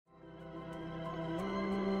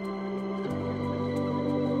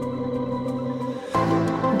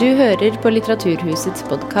Du hører på Litteraturhusets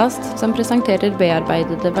podcast, som presenterer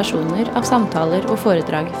bearbeidede versjoner av samtaler og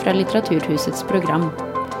foredrag fra Litteraturhusets program.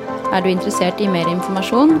 Er du interessert i mer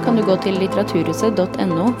informasjon, kan du gå til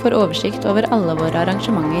litteraturhuset.no for oversikt over alle våre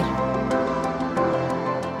arrangementer.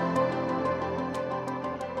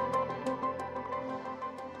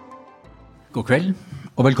 God kveld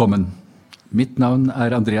og velkommen. Mitt navn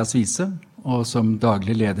er Andreas Wiese, og som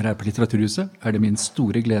daglig leder her på Litteraturhuset er det min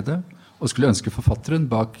store glede og skulle ønske forfatteren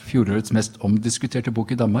bak fjorårets mest omdiskuterte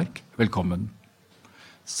bok i Danmark velkommen.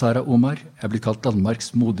 Sara Omar er blitt kalt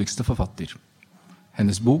Danmarks modigste forfatter.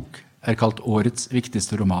 Hennes bok er kalt årets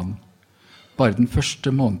viktigste roman. Bare den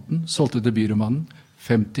første måneden solgte debutromanen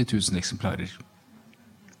 50 000 eksemplarer.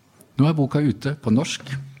 Nå er boka ute på norsk,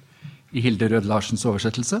 i Hilde Rød Larsens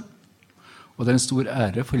oversettelse, og det er en stor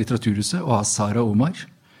ære for Litteraturhuset å ha Sara Omar,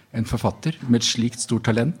 en forfatter med et slikt stort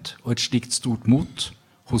talent og et slikt stort mot,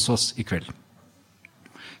 hos oss i kveld.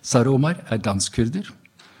 Sara Omar er dansk-kurder.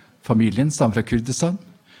 Familien stammer fra Kurdistan,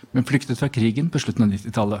 men flyktet fra krigen på slutten av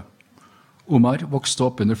 90-tallet. Omar vokste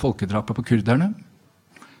opp under folkedrapet på kurderne.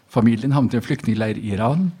 Familien havnet i en flyktningleir i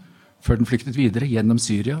Iran, før den flyktet videre gjennom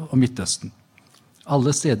Syria og Midtøsten.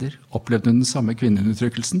 Alle steder opplevde hun den samme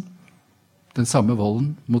kvinneundertrykkelsen, den samme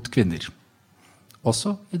volden mot kvinner.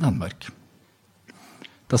 Også i Danmark.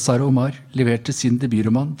 Da Sara Omar leverte sin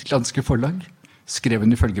debutroman til danske forlag, skrev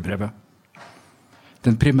hun i følgebrevet.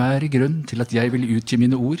 Den primære grunn til at jeg vil utgi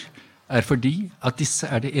mine ord er fordi at disse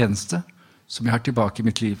er det eneste som jeg har tilbake i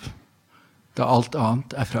mitt liv, da alt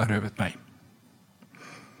annet er frarøvet meg.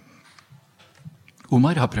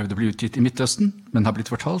 Omar har prøvd å bli utgitt i Midtøsten, men har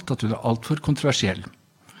blitt fortalt at hun er alt for kontroversiell.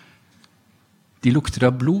 De lukter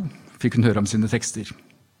av blod, fikk hun høre om sine tekster.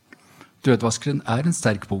 Dødvaskeren er en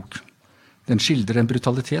sterk bok. Den skildrer en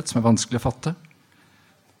brutalitet som er vanskelig å fatte,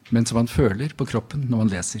 men som man føler på kroppen når man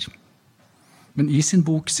leser. Men i sin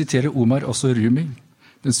bok siterer Omar også Rumi,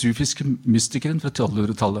 den sufiske mystikeren fra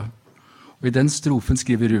 1200-tallet. Og i den strofen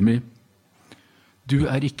skriver Rumi: «Du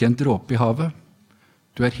er ikke en dråpe i havet,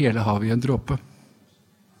 du er hele havet i en dråpe.»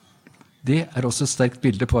 Det er også et sterkt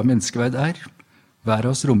bilde på hva menneskeverd er. Hver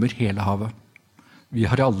av oss rommer hele havet. Vi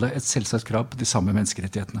har alle et selvsagt krav på de samme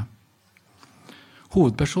menneskerettighetene.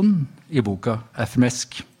 Hovedpersonen i boka er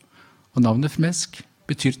Fremesk, og navnet Fremesk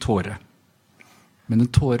betyr tåre. Men en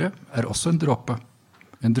tåre er også en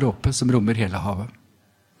dråpe som rommer hele havet.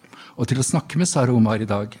 Og til å snakke med Sara Omar i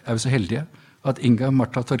dag er vi så heldige at Inga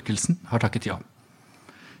Marta Torkelsen har takket ja.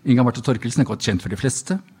 Inga Marta Torkelsen er godt kjent for de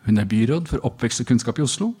fleste. Hun er byråd for oppvekst og kunnskap i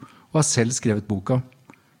Oslo, og har selv skrevet boka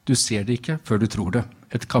 «Du ser det ikke før du tror det»,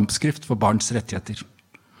 et kampskrift for barns rettigheter.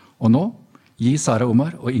 Og nå gi Sara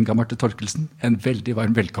Omar og Inga Marta Torkelsen en veldig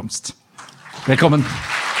varm velkomst. Velkommen!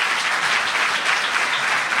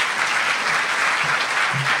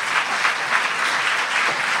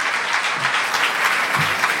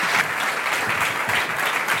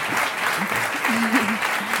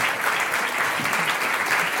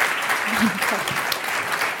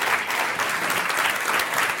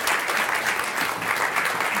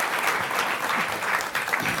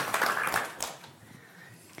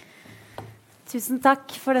 Tusen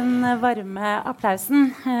takk for den varme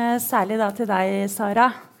applausen, særlig da til deg, Sara.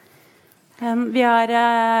 Vi har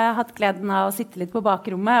hatt gleden av å sitte litt på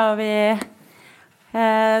bakrommet, og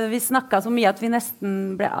vi snakket så mye at vi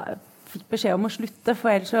nesten fikk beskjed om å slutte, for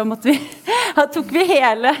ellers så tok vi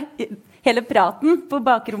hele praten på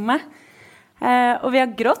bakrommet. Og vi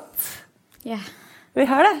har grått. Ja. Vi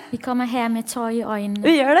har det. Vi kommer her med tår i øynene.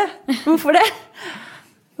 Vi gjør det. Hvorfor det?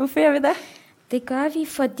 Hvorfor gjør vi det? Det gør vi,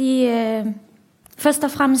 fordi... Først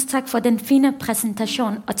og fremmest tak for den fine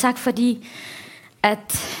præsentation, og tak fordi,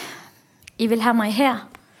 at I vil have mig her.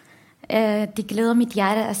 Det glæder mit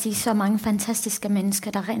hjerte at se så mange fantastiske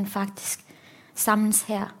mennesker, der rent faktisk samles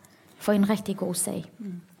her for en rigtig god sag.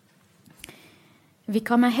 Vi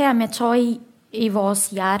kommer her med tår i vores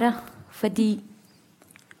hjerter, fordi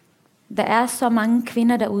der er så mange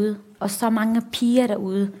kvinder derude, og så mange piger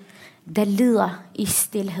derude, der lider i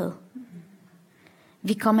stilhed.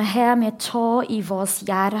 Vi kommer her med tårer i vores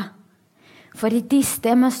hjerter, fordi de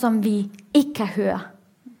stemmer, som vi ikke kan høre,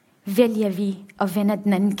 vælger vi at vende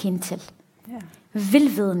den anden kind til.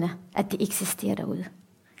 Velvidende, at de eksisterer derude.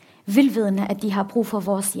 Velvidende, at de har brug for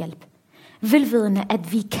vores hjælp. Velvidende,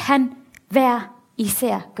 at vi kan hver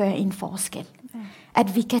især gøre en forskel.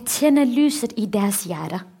 At vi kan tænde lyset i deres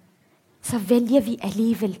hjerter. Så vælger vi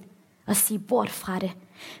alligevel at sige bort fra det,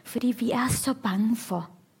 fordi vi er så bange for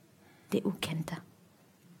det ukendte.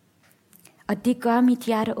 Og det gør mit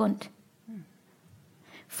hjerte ondt.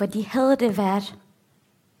 Fordi havde det været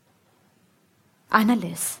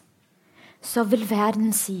anderledes, så vil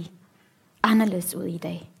verden se anderledes ud i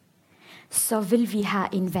dag. så vil vi have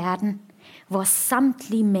en verden, hvor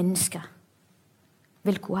samtlige mennesker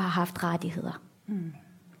vil kunne have haft rettigheder.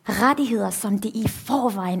 Rettigheder, som de i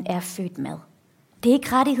forvejen er født med. Det er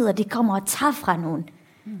ikke rettigheder, de kommer og tager fra nogen.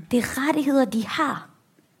 Det er rettigheder, de har.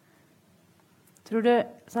 Tror du,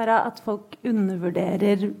 Sara, at folk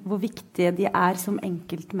undervurderer, hvor vigtige de er som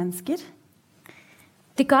enkeltmennesker?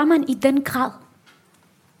 Det gør man i den grad.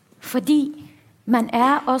 Fordi man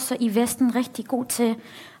er også i Vesten rigtig god til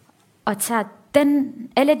at tage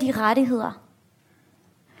alle de rettigheder.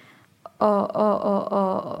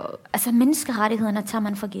 Altså menneskerettighederne tager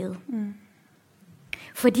man for givet.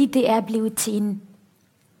 Fordi det er blevet til en...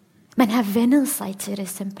 Man har vendet sig til det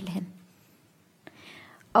simpelthen.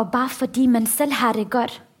 Og bare fordi man selv har det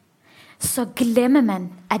godt, så glemmer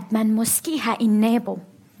man, at man måske har en nabo,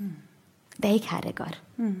 der ikke har det godt.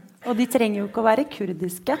 Og de trænger jo ikke at være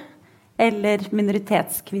kurdiske eller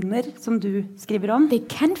minoritetskvinder, som du skriver om. Det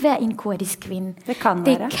kan være en kurdisk kvinde. Det kan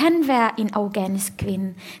være. Det kan være en afghansk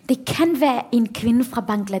kvinde. Det kan være en kvinde fra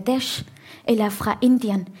Bangladesh eller fra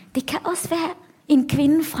Indien. Det kan også være en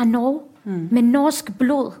kvinde fra Norge med norsk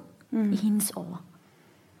blod i hendes år.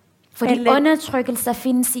 Fordi undertrykkelse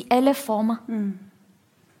findes i alle former.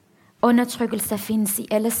 Undertrykkelse findes i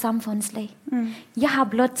alle samfundslag. Jeg har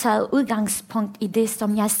blot taget udgangspunkt i det,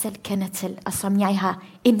 som jeg selv kender til, og som jeg har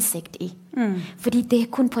indsigt i. Fordi det er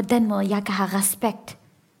kun på den måde, jeg kan have respekt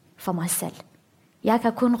for mig selv. Jeg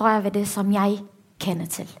kan kun røre ved det, som jeg kender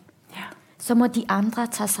til. Så må de andre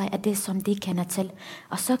tage sig af det, som de kender til.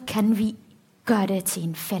 Og så kan vi gøre det til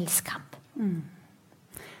en fælles kamp.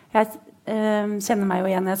 Jeg kender mig jo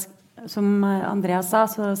igen. Som Andrea sa,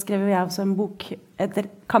 så skrev jeg også en bok etter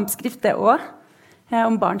kampskrift det også,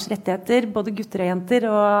 om barns rettigheter, både gutter og jenter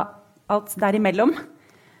og alt derimellom,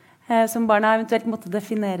 som barna eventuelt måtte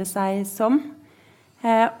definere sig som.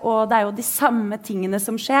 Og det er jo de samme tingene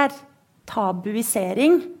som sker.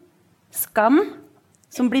 Tabuisering, skam,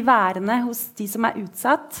 som blir værende hos de som er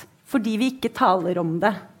utsatt, fordi vi ikke taler om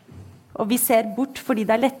det. Og vi ser bort, fordi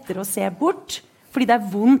det er lettere å se bort, fordi det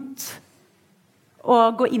er vondt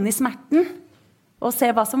og gå ind i smerten og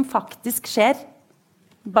se hvad som faktisk sker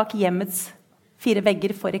bak hjemmets 4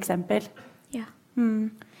 vægger, for eksempel. Ja.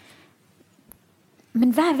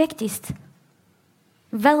 Men hvad er vigtigst?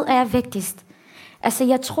 Hvad er vigtigst? Altså,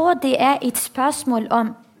 jeg tror, det er et spørgsmål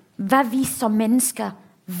om, hvad vi som mennesker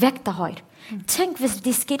vægter højt. Tænk, hvis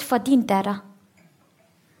det skete for din datter.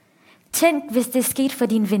 Tænk, hvis det skete for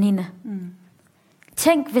din veninde.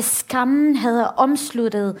 Tænk, hvis skammen havde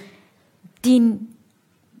omsluttet din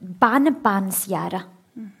barnebarns hjerter.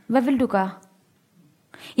 Hvad vil du gøre?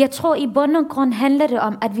 Jeg tror, i bund og grund handler det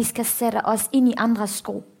om, at vi skal sætte os ind i andres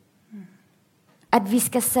sko. At vi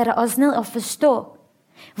skal sætte os ned og forstå,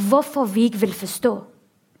 hvorfor vi ikke vil forstå.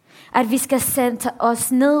 At vi skal sætte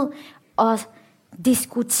os ned og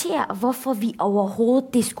diskutere, hvorfor vi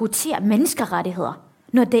overhovedet diskuterer menneskerettigheder,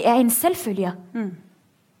 når det er en selvfølge.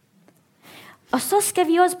 Og så skal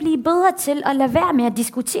vi også blive bedre til at lade være med at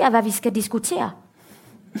diskutere, hvad vi skal diskutere.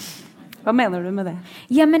 Hvad mener du med det?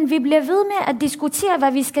 Jamen, vi bliver ved med at diskutere,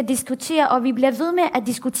 hvad vi skal diskutere, og vi bliver ved med at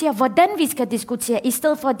diskutere, hvordan vi skal diskutere, i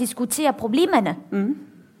stedet for at diskutere problemerne.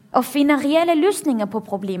 Og finde reelle løsninger på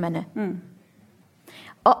problemerne.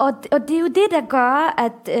 Og det er jo det, der gør,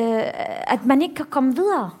 at man ikke kan komme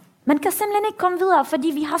videre. Man kan simpelthen ikke komme videre,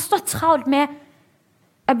 fordi vi har så travlt med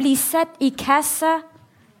at blive sat i kasser,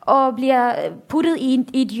 og bliver puttet i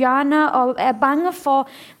et hjørne, og er bange for,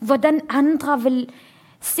 hvordan andre vil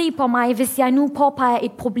se på mig, hvis jeg nu påpeger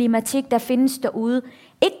et problematik, der findes derude.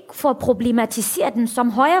 Ikke for at problematisere den,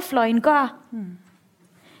 som højrefløjen gør,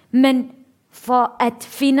 men for at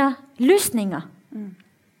finde løsninger.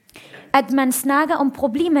 At man snakker om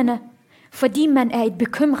problemerne, fordi man er et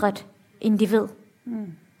bekymret individ.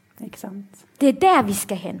 Ikke sant? Det er der, vi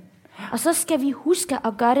skal hen. Og så skal vi huske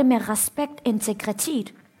at gøre det med respekt,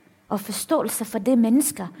 integritet og forståelse for det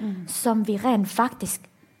mennesker, som vi rent faktisk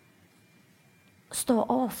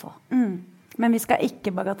står overfor. Men vi skal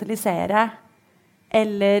ikke bagatellisere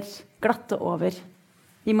eller glatte over.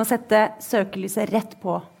 Vi må sætte søkelyset ret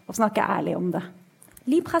på og snakke ærligt om det.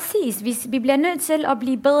 Lige præcis. Vi bliver nødt til at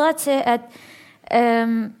blive bedre til at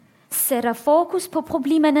sætte fokus på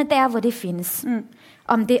problemerne der, hvor det findes.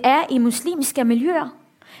 Om det er i muslimske miljøer,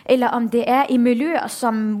 eller om det er i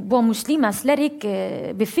miljøer, hvor muslimer slet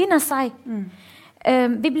ikke befinder sig.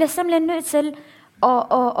 Vi bliver simpelthen nødt til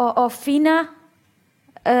at finde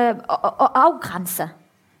og afgrænse.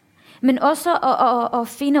 Men også at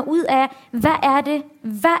finde ud af,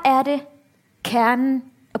 hvad er det kernen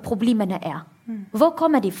af problemerne er. Hvor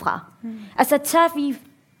kommer de fra? Altså tager vi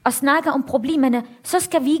og snakker om problemerne, så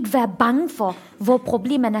skal vi ikke være bange for, hvor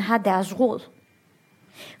problemerne har deres rod.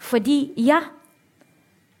 Fordi ja,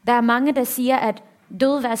 der er mange, der siger, at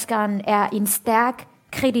Dødvaskeren er en stærk,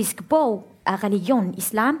 kritisk bog af religion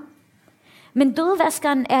islam. Men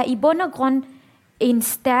Dødvaskeren er i bund og grund en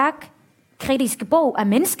stærk, kritisk bog af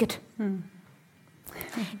mennesket.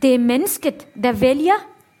 Det er mennesket, der vælger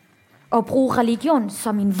at bruge religion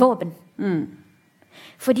som en våben.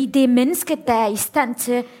 Fordi det er mennesket, der er i stand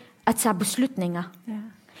til at tage beslutninger. Ja.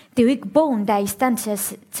 Det er jo ikke bogen, der er i stand til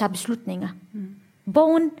at tage beslutninger.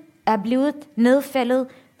 Bogen er blevet nedfældet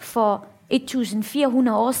for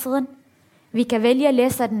 1400 år siden. Vi kan vælge at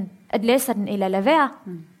læse den eller lade være.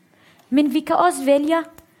 Men vi kan også vælge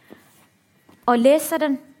at læse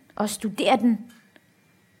den og studere den,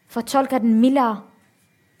 fortolke den mildere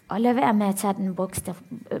og lade være med at tage den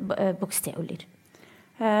bogstaveligt.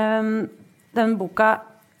 Den boka,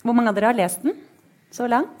 hvor mange af dere har læst den så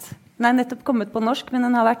langt? Den er netop kommet på norsk, men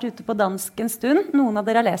den har været ute på dansk en stund. Nogle af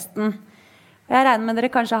dere har læst den. Jeg regner med, dere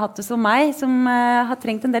kanskje har haft det som mig, som har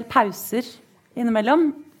trængt en del pauser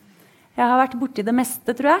indimellem. Jeg har været borti det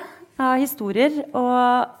meste, tror jeg, av historier,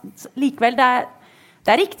 og likevel, det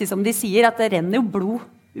er riktigt, som de siger, at det renner jo blod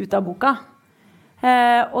ut av boka.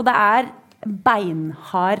 Og det er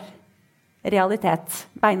beinhard realitet,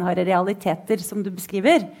 beinharde realiteter, som du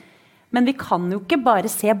beskriver. Men vi kan jo ikke bare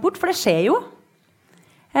se bort, for det sker jo.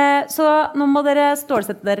 Så nu må dere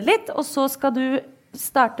stålsætte dere lidt, og så skal du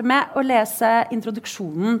starte med at læse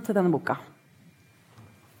introduktionen til denne boka.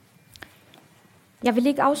 Jeg vil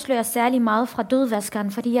ikke afsløre særlig meget fra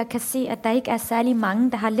Dødvaskeren, fordi jeg kan se, at der ikke er særlig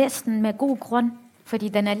mange, der har læst den med god grund, fordi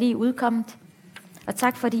den er lige udkommet. Og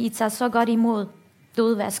tak, fordi I tager så godt imod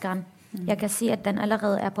Dødvaskeren. Jeg kan se, at den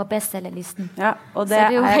allerede er på bestsellerlisten. Ja, og det, så det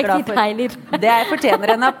er jo er rigtig for. Dejligt. Det er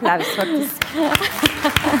fortjener en applaus, faktisk.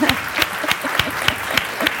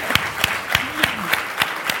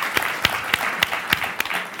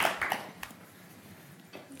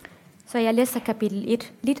 Så jeg læser kapitel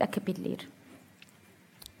 1, lidt af kapitel 1.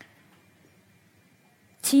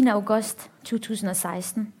 10. august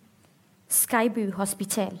 2016. Skyby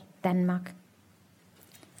Hospital, Danmark.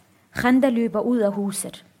 Randa løber ud af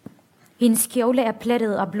huset. Hendes kjole er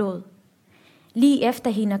plettet af blod. Lige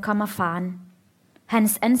efter hende kommer faren.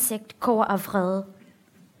 Hans ansigt koger af vrede.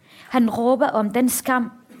 Han råber om den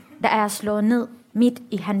skam, der er slået ned midt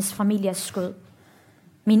i hans families skød.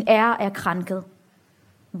 Min ære er krænket,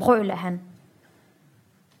 brøler han.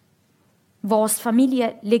 Vores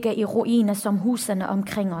familie ligger i ruiner som husene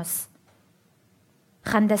omkring os.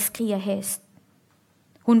 Randa skriger hæst.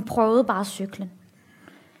 Hun prøvede bare cyklen.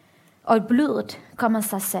 Og blodet kommer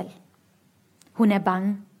sig selv. Hun er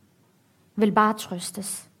bange. Vil bare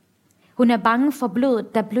trøstes. Hun er bange for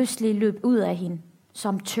blodet, der pludselig løb ud af hende,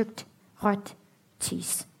 som tykt, rødt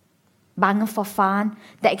tis. Bange for faren,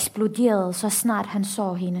 der eksploderede, så snart han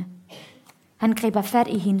så hende. Han griber fat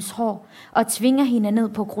i hendes hår og tvinger hende ned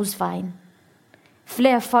på grusvejen.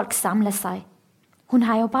 Flere folk samler sig. Hun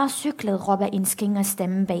har jo bare cyklet, råber en skinger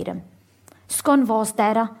stemme bag dem. Skån vores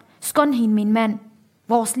datter, skån hende min mand,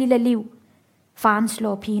 vores lille liv. Faren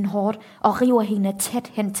slår pigen hårdt og river hende tæt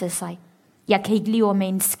hen til sig. Jeg kan ikke leve med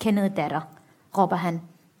en skændede datter, råber han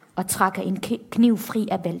og trækker en kniv fri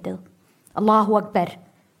af bæltet. Allahu Akbar,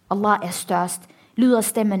 Allah er størst, lyder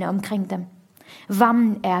stemmerne omkring dem.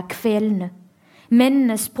 Varmen er kvælende.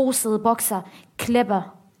 Mændenes brusede bokser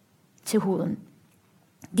klipper til huden.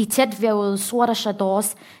 De tætvævede sorte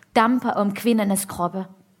chadors damper om kvindernes kroppe.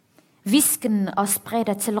 Visken og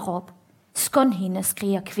spreder til råb. Skån hende,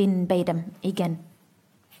 skriger kvinden bag dem igen.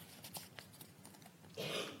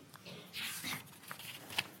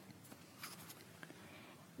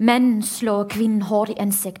 Manden slår kvinden hårdt i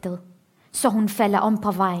ansigtet, så hun falder om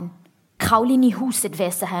på vejen. Kravl ind i huset,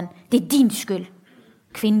 hvæser han. Det er din skyld.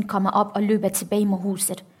 Kvinden kommer op og løber tilbage mod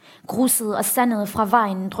huset. Gruset og sandet fra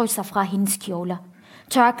vejen drysser fra hendes kjoler.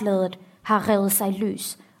 Tørklædet har revet sig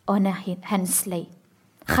løs under hans slag.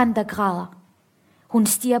 Randa græder. Hun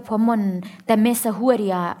stiger på munden, der messer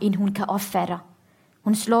hurtigere, end hun kan opfatte.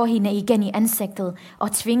 Hun slår hende igen i ansigtet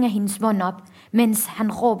og tvinger hendes mund op, mens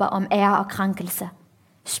han råber om ære og krænkelse.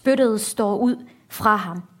 Spyttet står ud fra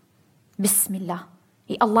ham. Bismillah.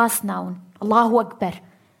 I Allahs navn. Allahu Akbar.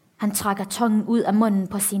 Han trækker tungen ud af munden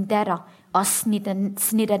på sin datter og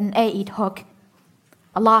snitter den af i et hug.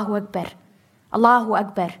 Allahu Akbar. Allahu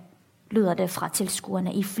Akbar, lyder det fra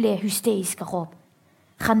tilskuerne i flere hysteriske råb.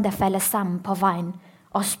 Randa falder sammen på vejen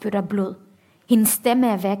og spytter blod. Hendes stemme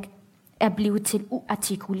er væk, er blevet til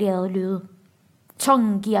uartikuleret lyde.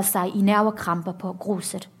 Tungen giver sig i nervekramper på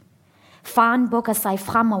gruset. Faren bukker sig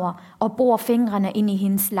fremover og borer fingrene ind i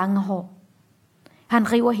hendes lange hår.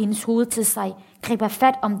 Han river hendes hoved til sig, griber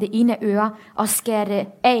fat om det ene øre og skærer det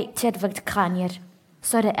af tæt ved kraniet.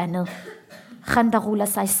 Så det andet. Khanda ruller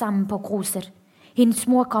sig sammen på gruset. Hendes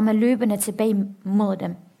mor kommer løbende tilbage mod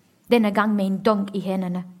dem. Denne gang med en dunk i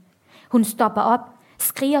hænderne. Hun stopper op,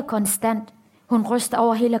 skriger konstant. Hun ryster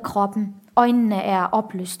over hele kroppen. Øjnene er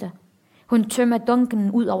oplyste. Hun tømmer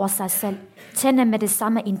dunken ud over sig selv, tænder med det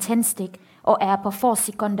samme intensstik og er på få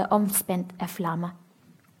sekunder omspændt af flammer.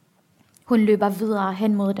 Hun løber videre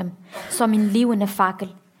hen mod dem, som en levende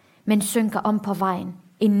fakkel, men synker om på vejen,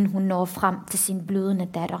 inden hun når frem til sin blødende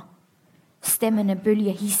datter. Stemmene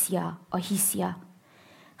bølger hissigere og hissigere.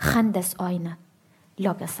 Khandas øjne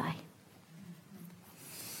lukker sig.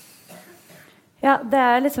 Ja,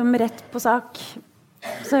 det liksom rett på sak.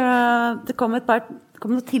 Så det kom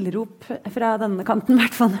noe tilrop fra denne kanten, I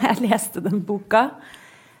hvert fall når jeg leste den boka.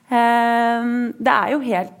 Det jo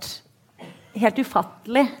helt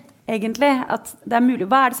ufattelig, egentlig, at det mulig.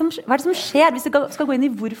 Hva det som skjer, hvis vi skal gå inn I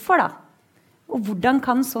hvorfor da? Og hvordan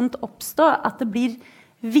kan sånt oppstå, at det blir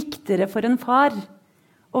viktigere for en far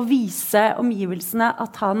å vise omgivelsene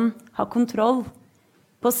at han har kontroll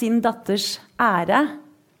på sin datters ære,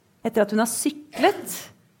 etter at hun har syklet,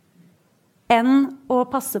 enn å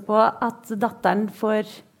passe på at datteren får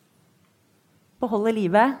beholde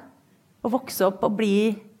livet og vokse opp og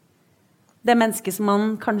bli det menneske som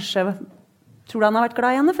man kanskje tror han har vært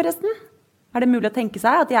glad I henne forresten. Det mulig å tenke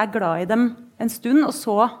seg at jeg glad I dem en stund, og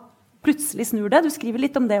så plutselig snur det? Du skriver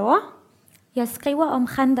litt om det også. Jeg skriver om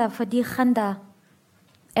Khanda, fordi Khanda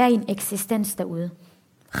en eksistens derude.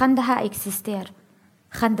 Khanda har eksisteret.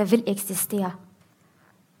 Khanda vil eksistere.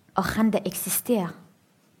 Og Khanda eksisterer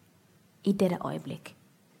I dette øjeblik.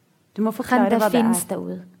 Du må forklare, Khanda hva det findes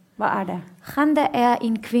derude. Hva det? Khanda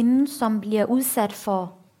en kvinde, som bliver udsat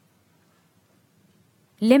for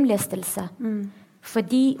lemlæstelse,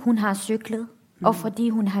 fordi hun har cyklet, og fordi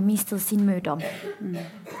hun har mistet sin mødom.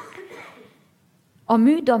 Og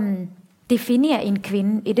mødommen definerer en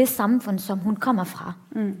kvinde I det samfund, som hun kommer fra.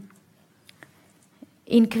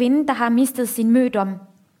 En kvinde, der har mistet sin mødom,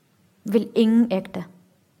 vil ingen ægte.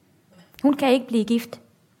 Hun kan ikke blive gift.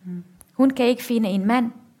 Hun kan ikke finde en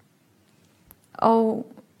mand.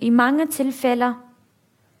 Og I mange tilfælde,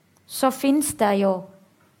 så findes der jo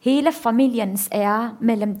hele familiens ære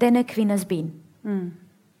mellem denne kvindes ben.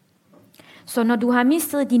 Så når du har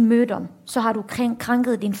mistet din mødom, så har du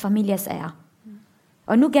krænket din families ære.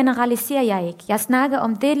 Og nu generaliserer jeg ikke. Jeg snakker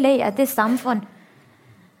om det lag af det samfund,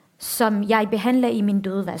 som jeg behandler I min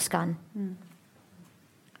dødvaskeren.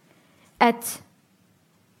 At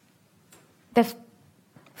der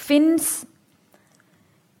findes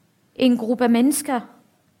en gruppe mennesker,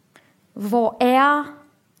 hvor ære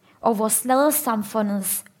og hvor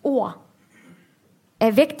sladesamfundets ord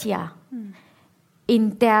vigtigere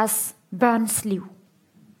end deres børns liv.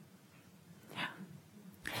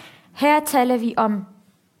 Her taler vi om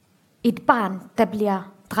et barn, der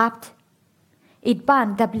bliver dræbt. Et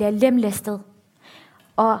barn, der bliver lemlæstet.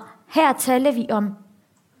 Og her taler vi om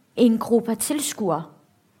en gruppe tilskuere.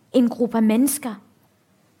 En gruppe mennesker,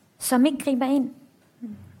 som ikke griber ind.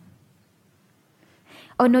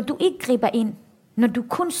 Og når du ikke griber ind, når du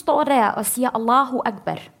kun står der og siger Allahu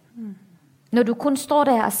Akbar, når du kun står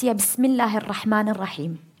der og siger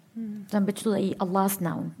Bismillahirrahmanirrahim, som betyder I Allahs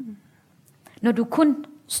navn. Når du kun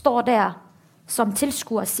står der som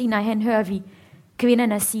tilskuer, senere hen hører vi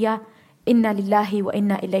kvinderne siger Inna lillahi wa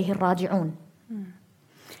inna ilaihi raji'un.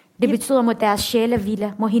 Det betyder må deres sjæle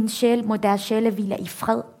hvile, må hendes sjæl, må deres sjæle hvile I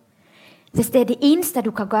fred. Hvis det det eneste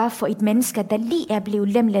du kan gøre for et menneske, der lige blevet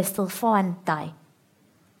lemlæstet foran dig,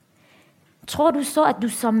 tror du så, at du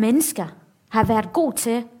som menneske har været god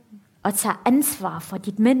til at tage ansvar for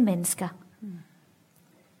dit medmennesker?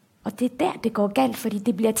 Og det der, det går galt, fordi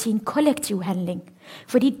det bliver til en kollektiv handling.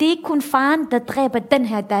 Fordi det ikke kun faren, der dræber den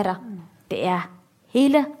her datter. Det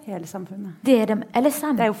hele samfundet. Det dem alle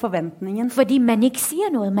sammen. Det jo forventningen. Fordi man ikke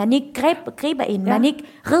siger noget, man ikke griber ind, man ikke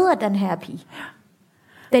redder den her pige.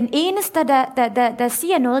 Den eneste, der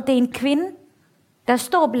siger noget, det en kvinde, der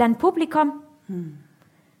står blandt publikum.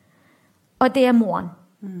 Og det moren.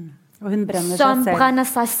 Og hun som brænder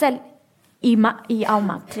sig selv i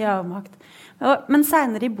afmagt. I afmagt. Men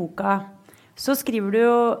senere I boka, så skriver du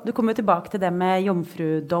jo, du kommer jo tilbake til det med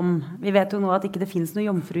jomfrudom. Vi vet jo nå at ikke det finnes noe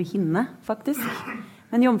jomfruhinne, faktisk.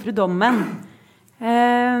 Men jomfrudommen.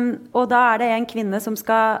 Og da det en kvinne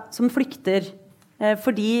som flykter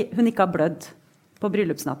fordi hun ikke har blødd på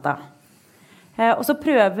bryllupsnatta. Og så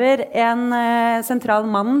prøver en sentral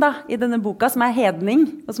mann da, I denne boka, som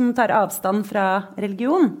hedning, og som tar avstand fra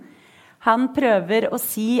religion. Han prøver å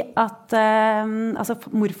si at, altså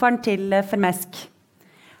morfaren til Fermesk,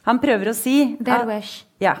 Han prøver å si... Darwish.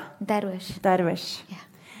 Ja. Darwish. Darwish. Ja.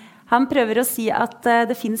 Han prøver å si at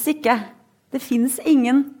det finnes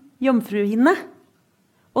ingen jomfruhinne.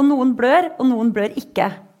 Og noen blør, og noen blør ikke.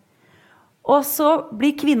 Og så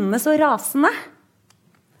blir kvinnene så rasende.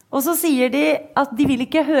 Og så sier de at de vil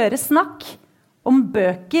ikke høre snakk om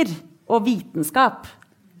bøker og vitenskap.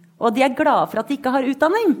 Og de er glade for at de ikke har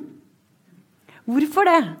utdanning. Hvorfor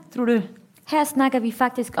det, tror du? Her snakker vi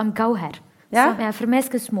faktisk om Gauhar, Ja. som er fra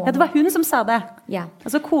menneskesmå. Ja, det var hun som sa det. Ja.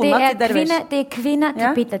 Altså kona til Darwish. Det er kvinder Ja.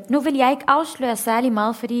 kapitlet. Nu vil jeg ikke afsløre særlig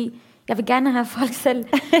meget, fordi jeg vil gerne have folk selv.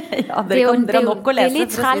 Ja, dere har nok å det er lese.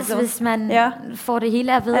 lidt for å si det træls, sånn. hvis man Ja. får det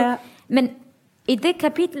hele at vide. Ja. Men i det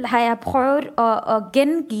kapitel har jeg prøvet at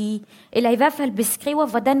gengive, eller i hvert fald beskrive,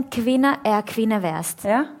 hvordan kvinder er kvinder værst.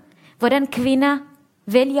 Ja. Hvordan kvinder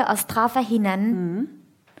vælger at straffe hinanden,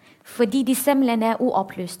 fordi de simpelthen er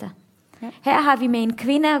uoplyste. Ja. Her har vi med en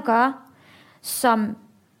kvinde at gøre, som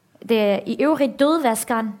det er i øvrigt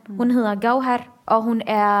dødvaskeren. Hun hedder Gauhar, og hun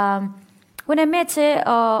er med til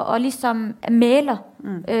at ligesom male,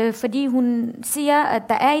 fordi hun siger, at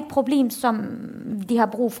der er et problem, som de har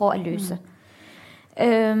brug for at løse.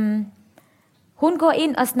 Hun går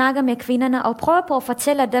ind og snakker med kvinderne og prøver på at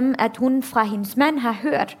fortælle dem, at hun fra hendes mand har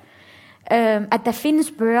hørt, at der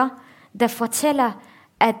findes bøger, der fortæller,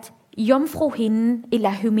 at jomfruhinden,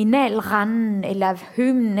 eller hymenalranden, eller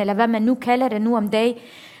hymen, eller hvad man nu kalder det nu om dagen,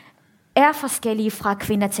 er forskellige fra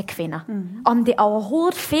kvinder til kvinder. Om det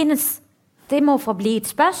overhovedet findes, det må forblive et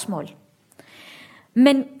spørgsmål.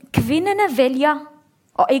 Men kvinderne vælger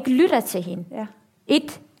og ikke lytter til hende. Ja.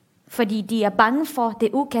 1, fordi de er bange for det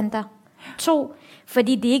ukendte. 2,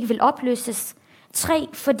 fordi de ikke vil opløses. 3,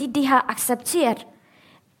 fordi de har accepteret,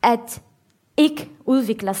 at ikke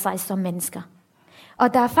udvikler sig som mennesker.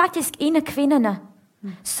 Og der er faktisk en af kvinderne,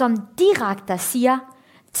 som direkte siger,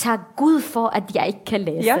 tak Gud for, at jeg ikke kan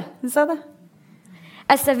læse. Ja, du sa det.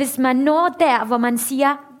 Altså hvis man når der, hvor man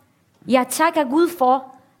siger, jeg takker Gud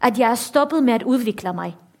for, at jeg er stoppet med at udvikle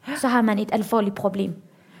mig, så har man et alvorligt problem.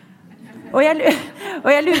 Og jeg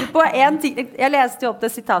lurer på en ting. Jeg leste jo opp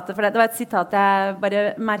det citatet, for det var et citat jeg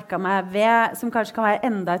bare merket meg ved, som kanskje kan være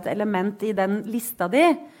enda et element i den lista di,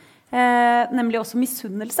 nemlig også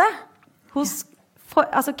misunnelse hos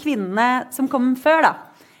altså kvinnene som kom før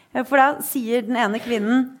da. For da sier den ene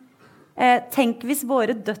kvinnen, tenk hvis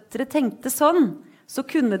våre døtre tenkte sånn, så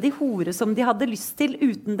kunne de hore som de hadde lyst til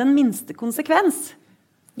uten den minste konsekvens.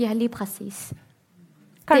 Ja, lige præcis.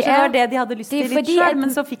 Kanskje det var det de hadde lyst til litt selv,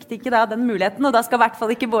 men så fikk de ikke da den muligheten, og da skal i hvert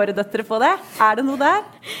fall ikke våre døtre få det. Er det noe der?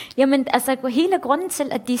 Jamen, altså hele grunden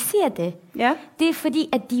til, at de siger det, Ja. det er fordi,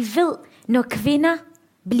 at de ved, når kvinder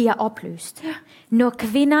bliver opløst, når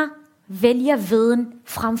kvinder vælger viden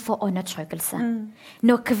frem for undertrykkelse,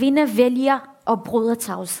 når kvinder vælger at bryde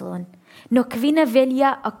tavsheden, når kvinder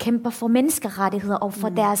vælger at kæmpe for menneskerettigheder og for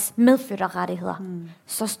deres medfødte rettigheder,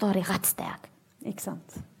 så står det ret stærkt. Ikke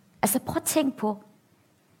sant? Altså prøv at tænke på,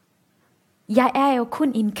 jeg er jo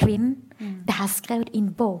kun en kvinde, der har skrevet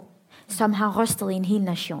en bog, som har rystet en hel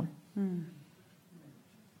nation.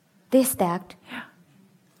 Det er stærkt.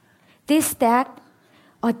 Det er stærkt,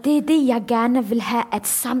 og det er det, jeg gerne vil have, at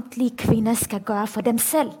samtlige kvinder skal gøre for dem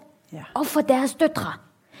selv. Ja. Og for deres døtre.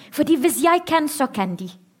 Fordi hvis jeg kan, så kan de.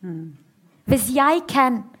 Hvis jeg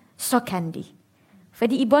kan, så kan de.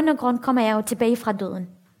 Fordi i bund og grund kommer jeg jo tilbage fra døden.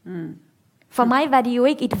 For mig var det jo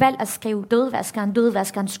ikke et valg at skrive dødvaskeren.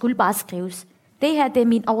 Dødvaskeren skulle bare skrives. Det her, det er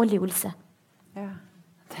min overlevelse. Ja.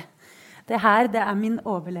 Det her, det er min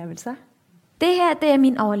overlevelse. Det her, det er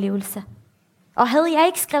min overlevelse. Og havde jeg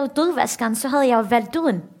ikke skrevet dødvaskeren, så havde jeg jo valgt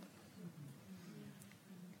døden.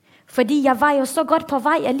 Fordi jeg var jo så godt på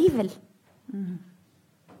vej alligevel.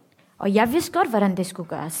 Og jeg vidste godt, hvordan det skulle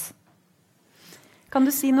gøres. Kan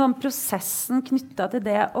du si noe om prosessen knyttet til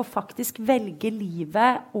det å faktisk velge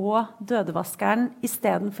livet og dødevaskeren i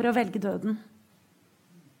stedet for å velge døden?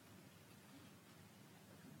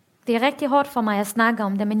 Det er rigtig hårdt for mig at snakke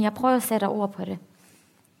om det, men jeg prøver at sætte ord på det.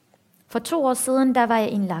 For 2 år siden, der var jeg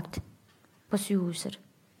indlagt på sygehuset.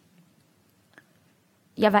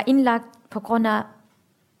 Jeg var indlagt på grund af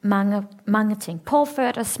mange ting.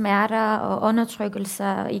 Påførte smerter og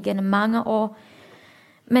undertrykkelser igennem mange år.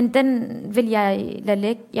 Men den vil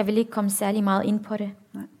jeg vil ikke komme særlig meget ind på det.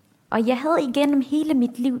 Nej. Og jeg havde igennem hele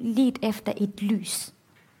mit liv lidt efter et lys.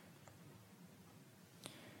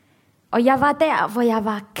 Og jeg var der, hvor jeg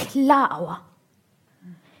var klar over.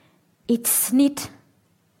 Et snit,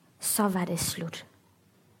 så var det slut.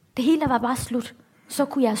 Det hele var bare slut. Så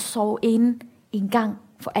kunne jeg sove inde en gang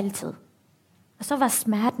for altid. Og så var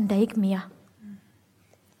smerten der ikke mere.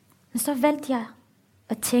 Men så valgte jeg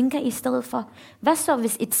at tænke i stedet for, hvad så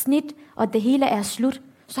hvis et snit, og det hele er slut,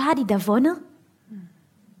 så har de da vundet.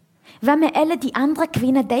 Hvad med alle de andre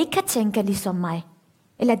kvinder, der ikke kan tænke ligesom mig?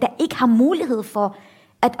 Eller der ikke har mulighed for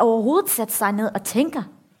at overhovedet sætte sig ned og tænke?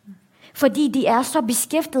 Fordi de er så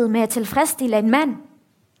beskæftiget med at tilfredsstille en mand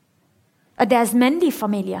og deres mandlige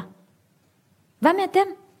familier. Hvad med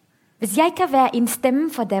dem? Hvis jeg kan være en stemme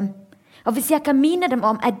for dem, og hvis jeg kan minde dem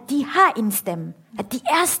om, at de har en stemme, at de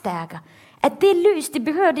er stærke, at det lys, det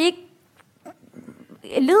behøver de ikke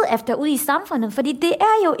lede efter ude i samfundet, fordi det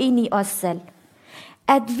er jo inde i os selv.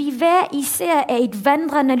 At vi hver især er et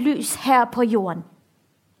vandrende lys her på jorden.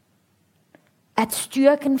 At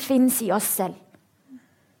styrken findes i os selv.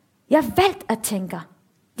 Jeg har valgt at tænke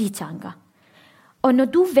de tanker. Og når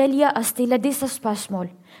du vælger at stille disse spørgsmål,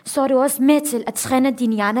 så er du også med til at træne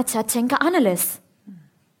din hjerne til at tænke anderledes.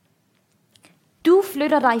 Du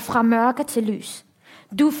flytter dig fra mørke til lys.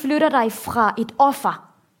 Du flytter dig fra et offer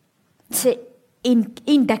til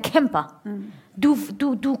en der kæmper.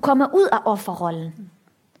 Du kommer ud af offerrollen.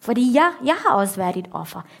 Fordi jeg har også været et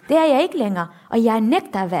offer. Det er jeg ikke længere, og jeg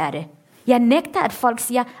nægter at være det. Jeg nægter, at folk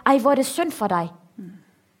siger, ej, hvor er det synd for dig.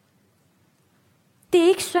 Det er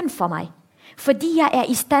ikke synd for mig, fordi jeg er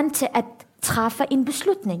i stand til at træffe en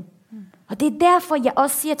beslutning. Og det er derfor, jeg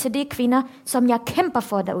også siger til de kvinder, som jeg kæmper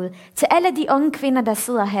for derude, til alle de unge kvinder, der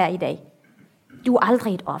sidder her i dag. Du er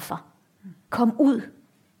aldrig et offer. Kom ud.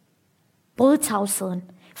 Bryd tavsheden.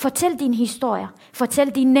 Fortæl din historie. Fortæl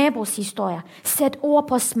din nabos historie. Sæt ord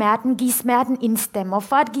på smerten. Giv smerten en stemme. Og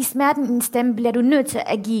for at give smerten en stemme, bliver du nødt til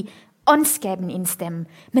at give ondskaben en stemme.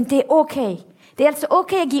 Men det er okay. Det er altså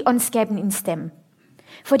okay at give ondskaben en stemme.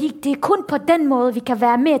 Fordi det er kun på den måde, vi kan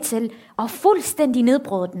være med til at fuldstændig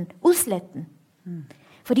nedbryde den, udslette den.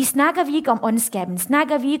 Fordi snakker vi ikke om ondskaben,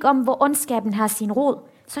 snakker vi ikke om, hvor ondskaben har sin rod,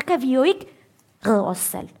 så kan vi jo ikke redde os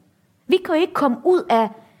selv. Vi kan jo ikke komme ud af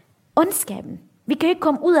ondskaben. Vi kan ikke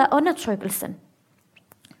komme ud af undertrykkelsen.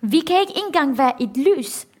 Vi kan ikke engang være et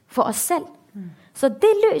lys for os selv. Så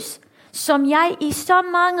det lys, som jeg i så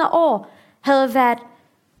mange år havde været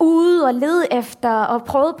ude og lede efter og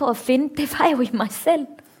prøvet på at finde, det var jo i mig selv.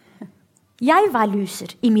 Jeg var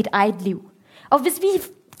lyset i mit eget liv. Og hvis vi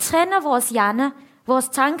træner vores hjerne, vores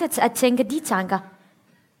tanker til at tænke de tanker,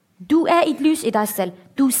 du er et lys i dig selv,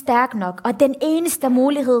 du er stærk nok, og den eneste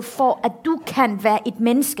mulighed for, at du kan være et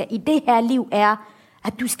menneske i det her liv, er,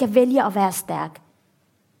 at du skal vælge at være stærk.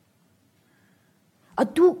 Og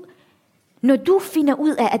når du finder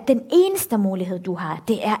ud af, at den eneste mulighed, du har,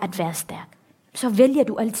 det er at være stærk, så vælger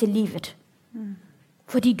du altid livet.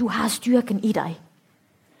 Fordi du har styrken i dig.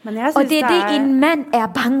 Men jeg synes, og det er det, en mand er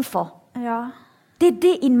bange for. Ja. Det er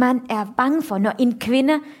det, en mand er bange for, når en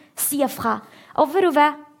kvinde siger fra. Og ved du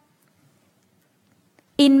hvad?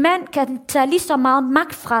 En mand kan tage lige så meget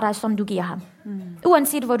magt fra dig, som du giver ham.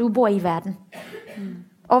 Uanset hvor du bor i verden.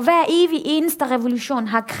 Og hver evig eneste revolution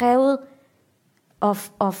har krævet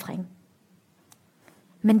offring.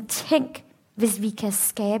 Men tænk, hvis vi kan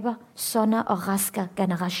skabe sunde og raske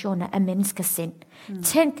generationer af menneskesind.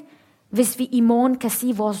 Tænk, hvis vi i morgen kan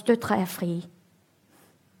sige, at vores døtre er frie.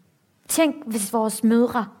 Tænk, hvis vores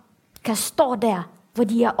mødre kan stå der, hvor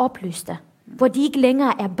de er oplyste. Hvor de ikke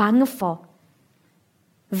længere er bange for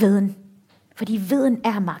viden. Fordi viden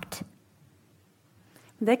er magt.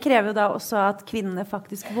 Det kræver jo da også, at kvinderne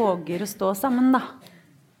faktisk våger at stå sammen, da.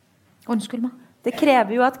 Undskyld mig. Det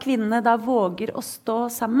kræver jo, at kvinderne da våger at stå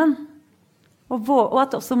sammen. Og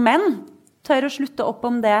at også mænd tør at slutte op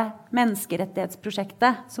om det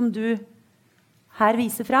menneskerettighedsprojektet, som du her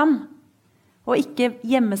viser frem. Og ikke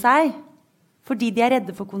gjemme sig, fordi de er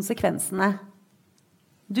redde for konsekvenserne.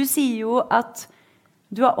 Du siger jo, at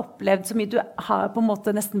du har oplevet så mye, du har på en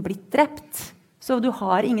måte næsten blitt dræbt, så du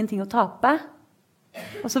har ingenting at tape.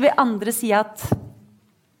 Og så vil andre sige, at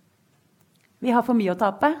vi har for mye at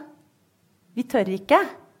tape. Vi tør ikke.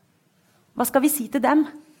 Hvad skal vi sige til dem?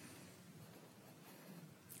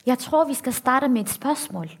 Jeg tror, vi skal starte med et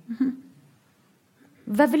spørgsmål.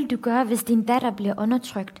 Hvad vil du gøre, hvis din datter bliver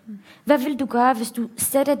undertrykt? Hvad vil du gøre, hvis du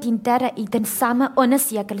sætter din datter i den samme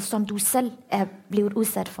undercirkel, som du selv er blevet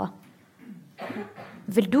udsat for?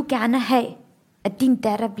 Vil du gerne have, at din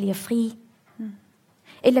datter bliver fri?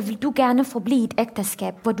 Eller vil du gerne forblive et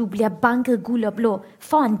ægteskab, hvor du bliver banket guld og blå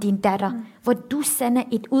foran din datter, hvor du sender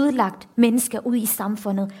et udlagt menneske ud i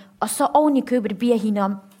samfundet, og så oven i købet beder hende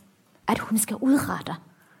om, at hun skal udrette?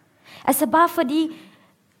 Altså bare fordi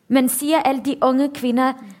man siger, at alle de unge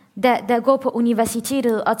kvinder, der går på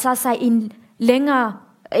universitetet og tager sig en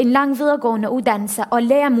lang videregående uddannelse og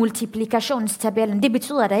lærer multiplikationstabellen, det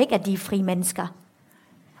betyder da ikke, at de er frie mennesker.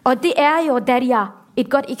 Og det er jo Daria et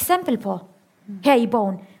godt eksempel på her i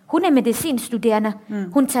bogen. Hun er medicinstuderende.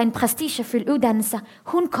 Hun tager en prestigefyldt uddannelse.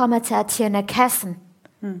 Hun kommer til at tjene kassen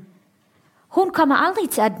Hun kommer aldrig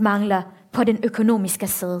til at mangle på den økonomiske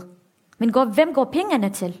side. Men hvem går pengene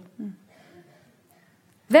til?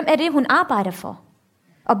 Hvem er det, hun arbejder for?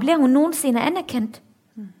 Og bliver hun nogensinde anerkendt?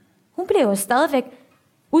 Hun bliver jo stadigvæk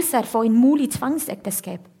udsat for en mulig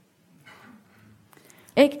tvangsægteskab.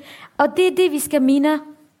 Ikke? Og det er det, vi skal minde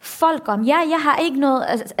folk om. Ja, jeg har ikke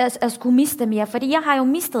noget at skulle miste mere, fordi jeg har jo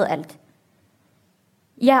mistet alt.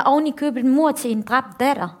 Jeg er oven i købet mor til en dræbt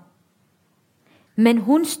datter. Men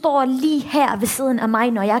hun står lige her ved siden af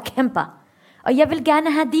mig, når jeg kæmper. Og jeg vil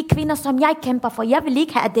gerne have de kvinder, som jeg kæmper for. Jeg vil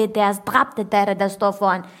ikke have, at det er deres dræbte datter, der står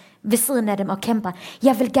foran ved siden af dem og kæmper.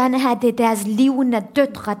 Jeg vil gerne have, at det er deres levende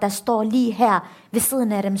døtre, der står lige her ved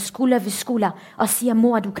siden af dem, skulder ved skulder, og siger,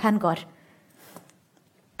 mor, du kan godt.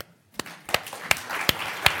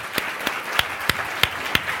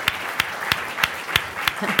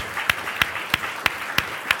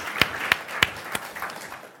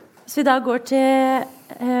 Hvis vi da går til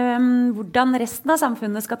hvordan resten av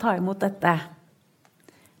samfunnet skal ta imod dette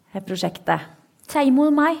projektet. Tag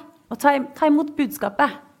imod mig. Og ta imod budskapet.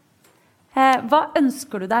 Hvad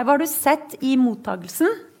ønsker du dig? Hvad har du sett i mottagelsen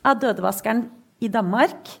av dødevaskeren i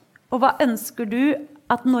Danmark? Og hvad ønsker du,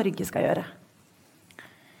 at Norge skal gøre?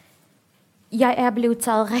 Jeg er blevet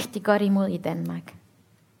taget rigtig godt imod i Danmark.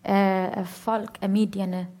 Af folk, af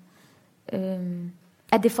medierne,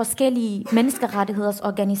 af de forskellige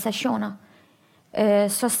menneskerettighedsorganisationer.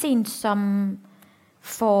 Så sent som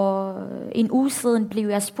for en uge siden blev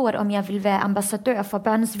jeg spurgt, om jeg ville være ambassadør for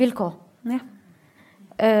Børnenes Vilkår. Ja.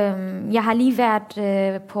 Jeg har lige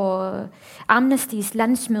været på Amnestys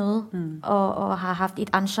landsmøde og har haft et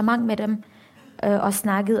arrangement med dem og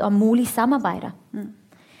snakket om mulige samarbejder.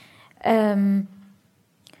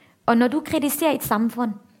 Og når du kritiserer et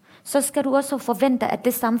samfund, så skal du også forvente, at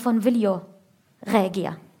det samfund vil jo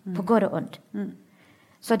reagere på godt og ondt.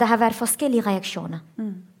 Så der har været forskellige reaktioner.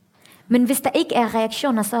 Men hvis der ikke er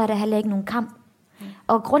reaktioner, så er der heller ikke nogen kamp.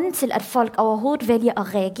 Og grunden til, at folk overhovedet vælger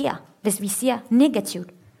at reagere, hvis vi siger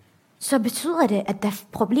negativt, så betyder det, at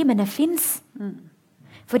problemerne findes.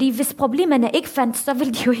 Fordi hvis problemerne ikke fandt, så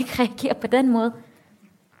ville de jo ikke reagere på den måde.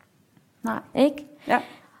 Nej. Ikke? Ja.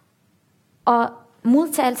 Og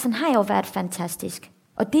modtagelsen har jo været fantastisk.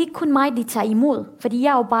 Og det er ikke kun mig, de tager imod. Fordi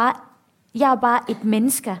jeg er bare et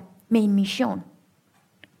menneske med en mission.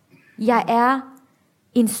 Jeg er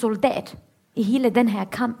en soldat i hele den her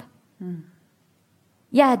kamp.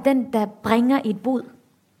 Jeg er den, der bringer et bud.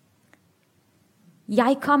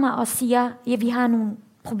 Jeg kommer og siger, ja, vi har nogle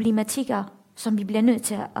problematikker, som vi bliver nødt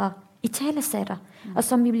til at italesætte, og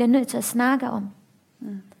som vi bliver nødt til at snakke om.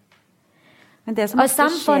 Men det som og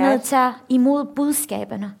samfundet tager imod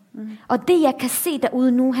budskaberne. Og det, jeg kan se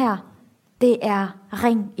derude nu her, det er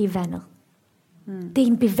ring i vandet. Det er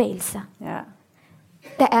en bevægelse. Ja.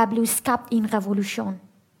 Der er blevet skabt en revolution.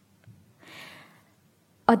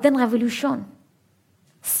 Og den revolution,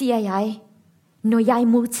 siger jeg, når jeg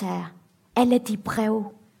modtager alle de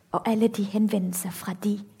brev og alle de henvendelser fra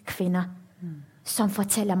de kvinder, som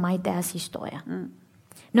fortæller mig deres historier.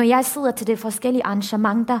 Når jeg sidder til de forskellige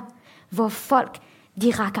arrangementer, hvor folk,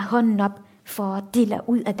 de rækker hånden op for at dele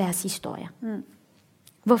ud af deres historier.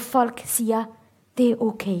 Hvor folk siger, det er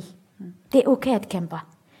okay. Det er okay at kæmpe.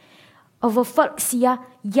 Og hvor folk siger,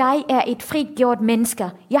 jeg er et fritgjort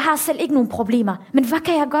menneske. Jeg har selv ikke nogen problemer. Men hvad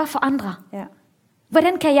kan jeg gøre for andre? Ja.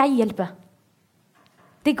 Hvordan kan jeg hjælpe?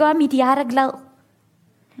 Det gør mit hjerte glad.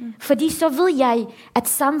 Fordi så ved jeg, at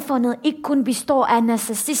samfundet ikke kun består af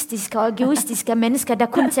narcissistiske og egoistiske mennesker, der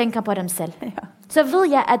kun tænker på dem selv. Ja. Så ved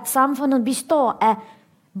jeg, at samfundet består af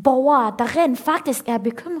borgere, der rent faktisk er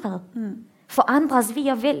bekymrede for andres vi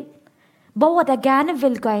og vel. Borgere, der gerne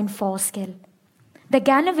vil gøre en forskel. Der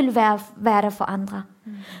gerne vil være der for andre.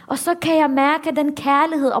 Og så kan jeg mærke den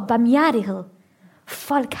kærlighed og barmhjertighed,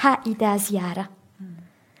 folk har i deres hjerter.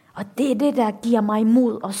 Og det er det, der giver mig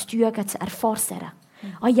mod og styrke til at fortsætte.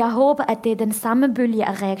 Og jeg håber, at det er den samme bølge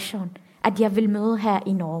af reaktion, at jeg vil møde her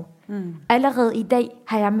i Norge. Allerede i dag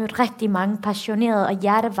har jeg mødt rigtig mange passionerede og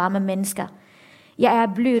hjertevarme mennesker. Jeg er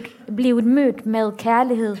blevet mødt med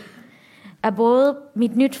kærlighed af både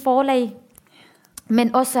mit nyt forlag,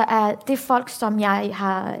 men også af det folk, som jeg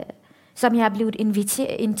er blevet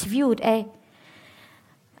interviewet af.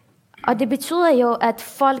 Og det betyder jo, at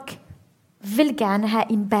folk vil gerne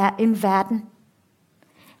have en verden.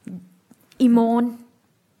 I morgen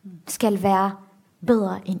skal være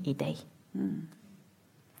bedre end i dag.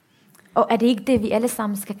 Og er det ikke det, vi alle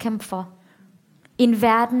sammen skal kæmpe for? En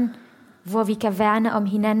verden, hvor vi kan værne om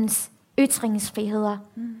hinandens ytringsfriheder,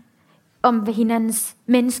 om hinandens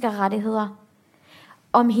menneskerettigheder,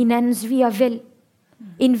 om hinandens vi og vel.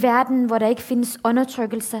 En verden, hvor der ikke findes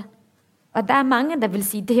undertrykkelse. Og der mange, der vil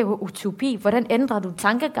sige, det jo utopi. Hvordan ændrer du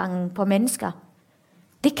tankegangen på mennesker?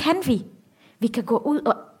 Det kan vi. Vi kan gå ud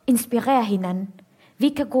og inspirere hinanden. Vi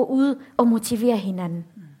kan gå ud og motivere hinanden.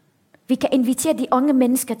 Vi kan invitere de unge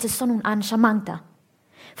mennesker til sådan nogle arrangementer.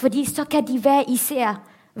 Fordi så kan de hver især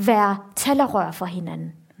være talerør for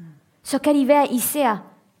hinanden. Så kan de hver især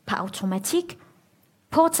på automatik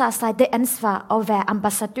påtage sig det ansvar at være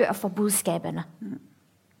ambassadør for budskaberne.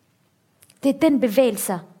 Det er den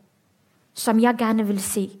bevægelse, som jeg gerne vil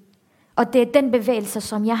se. Og det er den bevægelse,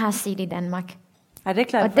 som jeg har set i Danmark. Er dere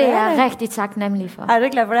klar for og det det? er jeg rigtig taknemmelig for. Er dere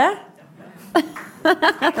klar for det?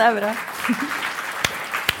 Det er bra.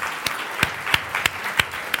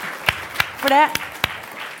 For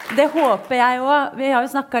det håper jeg også. Vi har jo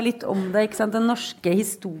snakket litt om det, ikke sant? Den norske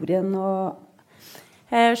historien. Og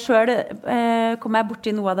selv kom jeg bort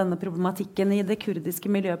til noe av denne problematikken i det kurdiske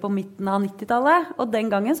miljøet på midten av 90-tallet. Og den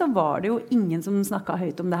gangen så var det jo ingen som snakket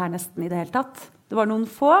høyt om det her nesten i det hele tatt. Det var noen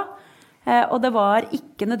få, og det var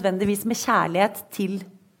ikke nødvendigvis med kjærlighet til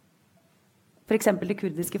for eksempel det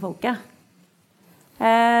kurdiske folket.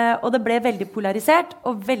 Og det ble veldig polarisert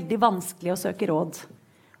og veldig vanskelig å søke råd.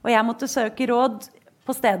 Og jeg måtte søke råd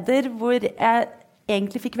på steder hvor jeg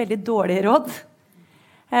egentlig fikk veldig dårlige råd,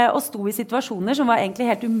 og sto i situasjoner som var egentlig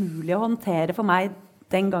helt umulig å håndtere for meg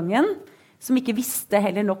den gangen, som ikke visste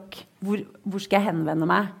heller nok hvor skal jeg henvende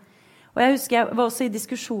meg. Og jeg husker jeg var også i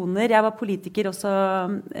diskusjoner, jeg var politiker også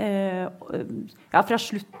fra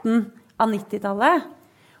slutten av 90-tallet,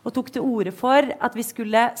 og tok til orde for at vi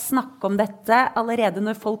skulle snakke om dette allerede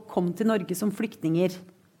når folk kom til Norge som flyktninger.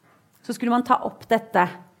 Så skulle man ta opp dette.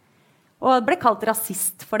 Og det ble kalt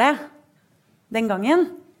rasist for det den gangen.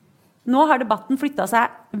 Nå har debatten flyttet seg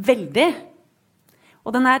veldig.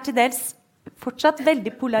 Og den er til dels fortsatt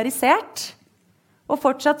veldig polarisert. Og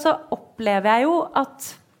fortsatt så opplever jeg jo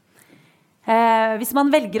at hvis man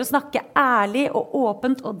velger å snakke ærlig og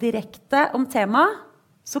åpent og direkte om temaet,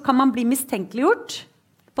 så kan man bli mistenkeliggjort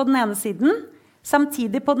på den ene siden.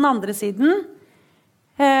 Samtidig på den andre siden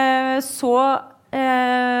så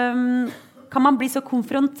kan man bli så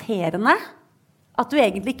konfronterende at du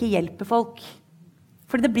egentlig ikke hjelper folk.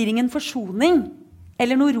 Fordi det blir ingen forsoning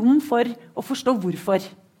eller noe rom for å forstå hvorfor.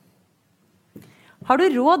 Har du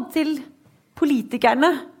råd til politikerne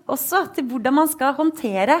også, til hvordan man skal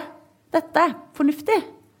håndtere dette fornuftig?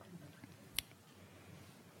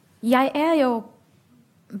 Jeg er jo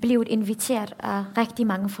blevet inviteret af rigtig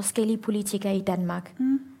mange forskellige politikere i Danmark,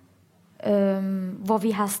 hvor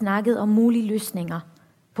vi har snakket om mulige løsninger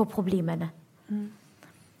på problemerne.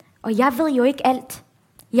 Og jeg ved jo ikke alt.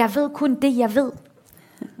 Jeg ved kun det, jeg ved.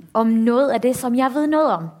 Om noget af det, som jeg ved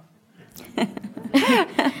noget om.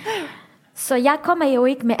 Så jeg kommer jo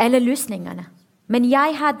ikke med alle løsningerne. Men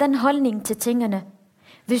jeg har den holdning til tingene.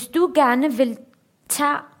 Hvis du gerne vil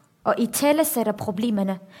tage og italesætte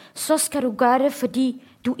problemerne, så skal du gøre det, fordi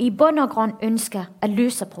du i bund og grund ønsker at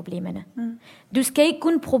løse problemerne. Du skal ikke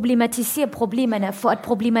kun problematisere problemerne for at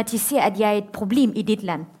problematisere, at jeg er et problem i dit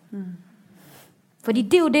land. Fordi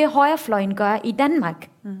det er jo det, højrefløjen gør i Danmark.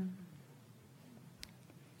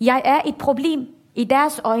 Jeg er et problem i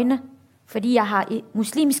deres øjne, fordi jeg har et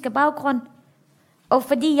muslimske baggrund, og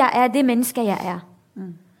fordi jeg er det menneske, jeg er.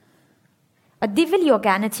 Og de vil jo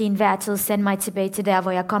gerne til enhver tid sende mig tilbage til der,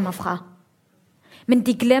 hvor jeg kommer fra. Men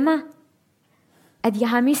de glemmer, at jeg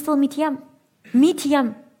har mistet mit hjem. Mit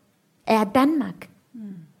hjem er Danmark.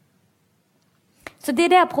 Så det er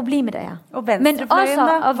der problemet er. Og venstrefløyen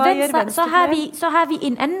da? Og venstre, så har vi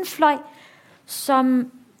en anden fløj,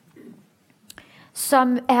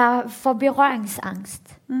 som er for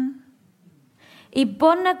berøringsangst. I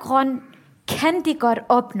bund og grund kan de godt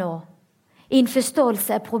opnå en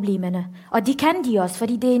forståelse af problemerne. Og de kan de også,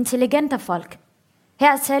 fordi det er intelligente folk.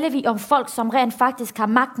 Her taler vi om folk, som rent faktisk har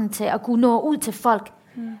magten til at kunne nå ud til folk.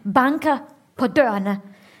 Banker på dørene.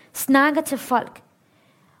 Snakker til folk.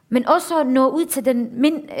 Men også nå ud til,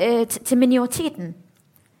 til minoriteten.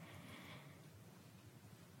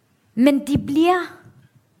 Men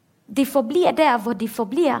de forbliver der, hvor de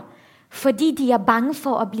forbliver, fordi de er bange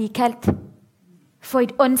for at blive kaldt for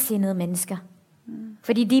et ondsindet mennesker.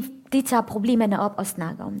 Fordi de tager problemerne op og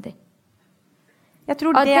snakker om det. Jeg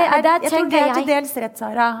tror det er til dels rett,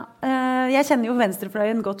 Sara. Jeg kjenner jo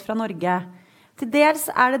venstrefløyen godt fra Norge. Til dels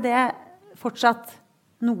er det fortsatt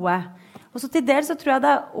noe. Og så til dels så tror jeg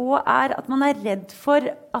det også er at man er redd for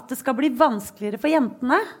at det skal bli vanskeligere for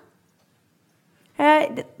jentene.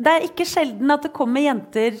 Det er ikke sjelden at det kommer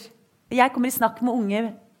jenter, jeg kommer i snakk med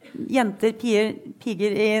unge jenter,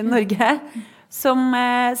 piger i Norge, som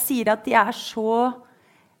sier at de er så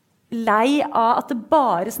lei av at det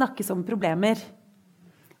bare snakkes om problemer.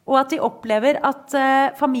 og at de opplever at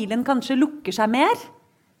familien kanskje lukker seg mer,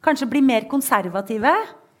 kanskje blir mer konservative,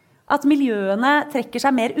 at miljøene trekker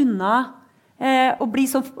seg mer unna, og blir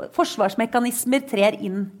som forsvarsmekanismer trer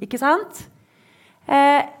inn, ikke sant?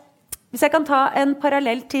 Hvis jeg kan ta en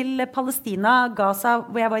parallell til Palestina, Gaza,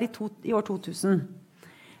 hvor jeg var i år 2000,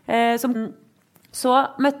 så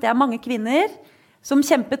møtte jeg mange kvinner som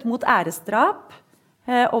kjempet mot æresdrap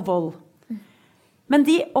og vold. Men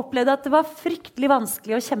de opplevde at det var fryktelig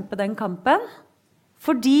vanskelig å kjempe den kampen,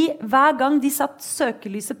 fordi hver gang de satt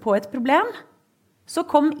søkelyset på et problem, så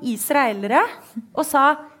kom israelere og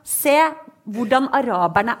sa, se hvordan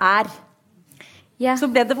araberne er. Ja. Så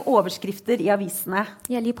ble det overskrifter i avisene.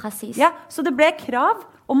 Ja, lige præcis. Ja, så det ble krav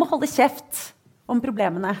om å holde kjeft om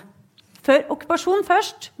problemene. Før okkupasjon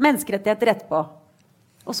først, menneskerettigheter etterpå.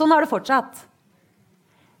 Og sånn har det fortsatt.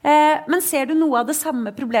 Men ser du noe av det samme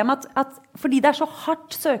problemet, at fordi det er så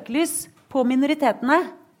hardt søkelys på minoritetene,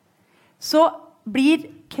 så blir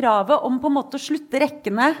kravet om på en måte å slutte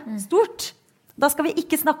rekkene stort. Da skal vi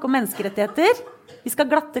ikke snakke om menneskerettigheter, vi skal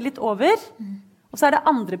glatte litt over, og så er det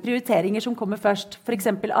andre prioriteringer som kommer først, for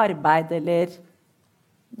eksempel arbeid eller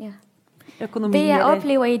økonomi. Det jeg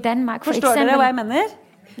oplever i Danmark, for Forstår eksempel, dere hva jeg mener?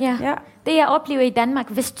 Ja. Det jeg oplever i Danmark,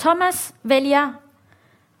 hvis Thomas vælger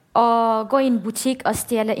at gå i en butik og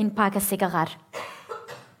stjæle en pakke cigaret,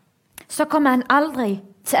 så kommer han aldrig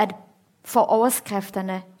til at få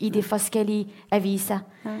overskrifterne i de forskellige aviser.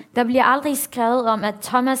 Der bliver aldrig skrevet om, at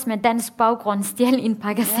Thomas med dansk baggrund stjæler en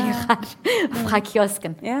pakke cigaret fra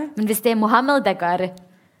kiosken. Men hvis det er Mohammed, der gør det,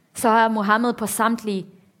 så er Mohammed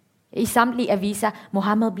i samtlige aviser,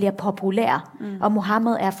 Mohammed bliver populær, og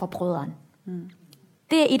Mohammed er forbryderen.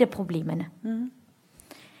 Det er et af problemerne.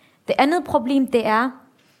 Det andet problem, det er,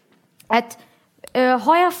 at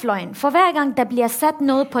højrefløjen, for hver gang der bliver sat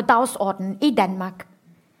noget på dagsordenen i Danmark,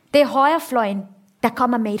 det er højrefløjen, der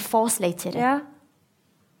kommer med et forslag til det. Ja.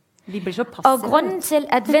 Vi bliver så passive. Og grunden til,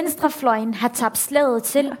 at venstrefløjen har tabt slaget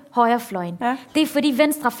til højrefløjen, det er fordi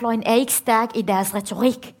venstrefløjen er ikke stærk i deres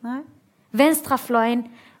retorik. Venstrefløjen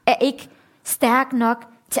er ikke stærk nok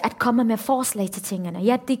til at komme med forslag til tingene.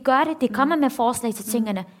 Ja, de gør det. De kommer med forslag til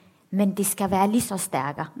tingene, men de skal være lige så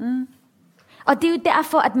stærkere. Og det er jo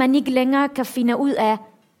derfor, at man ikke længere kan finde ud af,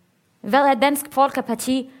 hvad er Dansk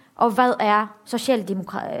Folkeparti, og hvad er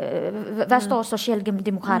hvad står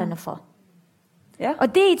Socialdemokraterne for? Ja.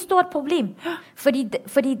 Og det er et stort problem,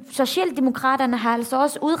 fordi Socialdemokraterne har altså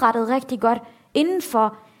også udrettet rigtig godt inden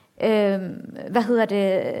for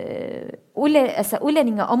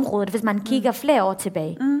udlændingeområdet, hvis man kigger flere år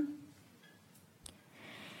tilbage.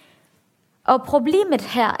 Og problemet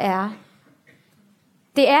her er,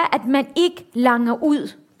 det er, at man ikke langer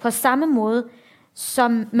ud på samme måde,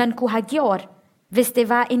 som man kunne have gjort, hvis det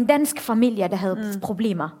var en dansk familie, der havde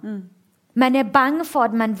problemer. Man er bange for,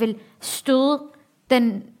 at man vil støde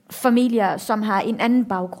den familie, som har en anden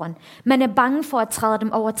baggrund. Man er bange for at træde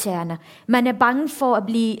dem over tæerne. Man er bange for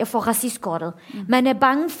at få racistkortet. Man er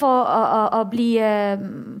bange for at blive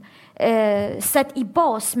sat i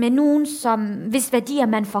bås med nogen, hvis værdier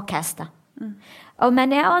man forkaster. Og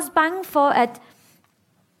man er også bange for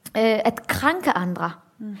at krænke andre.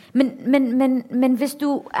 Men hvis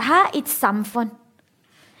du har et samfund,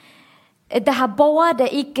 der har borgere, der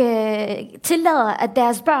ikke tillader, at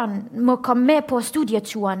deres børn må komme med på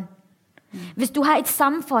studieturen. Hvis du har et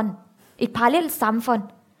samfund, et parallelt samfund,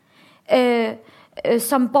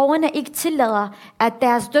 som borgerne ikke tillader, at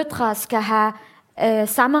deres døtre skal have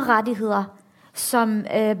samme rettigheder som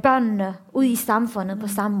børnene ude i samfundet på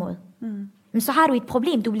samme måde. Men så har du et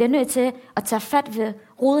problem. Du bliver nødt til at tage fat ved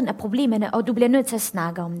roden af problemerne, og du bliver nødt til at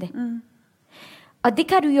snakke om det. Og det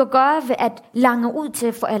kan du jo gøre ved at lange ud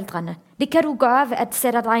til forældrene. Det kan du gøre ved at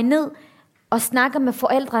sætte dig ned og snakke med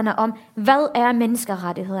forældrene om, hvad er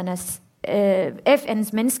menneskerettighedernes, FN's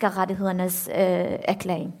menneskerettighedernes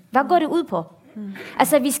erklæring. Hvad går det ud på?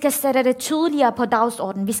 Altså, vi skal sætte det tydeligere på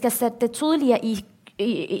dagsordenen. Vi skal sætte det tydeligere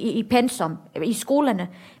i pensum, i skolerne.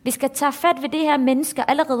 Vi skal tage fat ved det her mennesker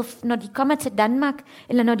allerede, når de kommer til Danmark,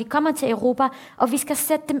 eller når de kommer til Europa, og vi skal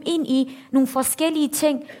sætte dem ind i nogle forskellige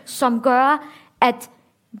ting, som gør, at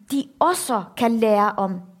de også kan lære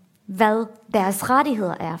om, hvad deres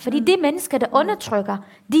rettigheder er. Fordi de mennesker, der undertrykker,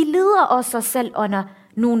 de lider også selv under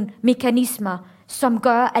nogle mekanismer, som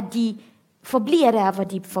gør, at de forbliver der, hvor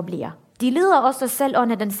de forbliver. De lider også selv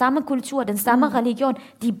under den samme kultur, den samme religion.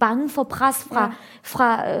 De er bange for pres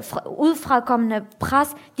fra udfrakommende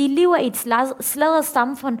pres. De lever i et sladret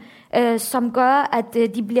samfund, som gør, at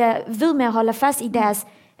de bliver ved med at holde fast i deres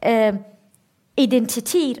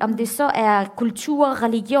identitet, om det så er kultur,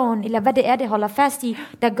 religion, eller hvad det er, det holder fast i,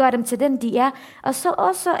 der gør dem til den, de er. Og så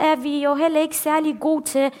også er vi jo heller ikke særlig gode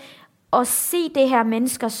til at se det her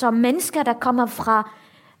mennesker som mennesker, der kommer fra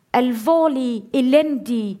alvorlige,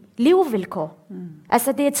 elendige levevilkår.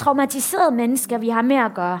 Altså det er traumatiserede mennesker, vi har med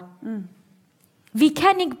at gøre. Vi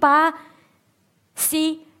kan ikke bare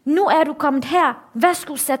sige, nu er du kommet her, hvad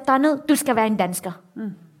skal du sætte dig ned? Du skal være en dansker.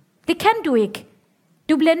 Det kan du ikke.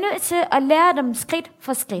 Du bliver nødt til at lære dem skridt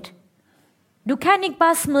for skridt. Du kan ikke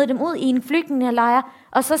bare smide dem ud i en flygtningelejr,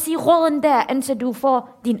 og så sige råden der, indtil du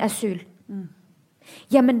får din asyl.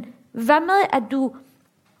 Jamen, hvad med, at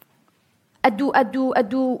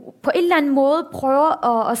du på en eller anden måde prøver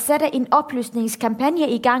at sætte en oplysningskampagne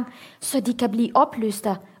i gang, så de kan blive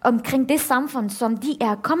oplyster omkring det samfund, som de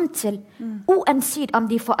er kommet til, uanset om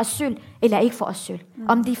de får asyl eller ikke får asyl.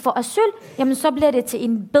 Om de får asyl, jamen så bliver det til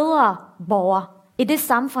en bedre borger i det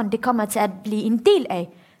samfund, det kommer til at blive en del af.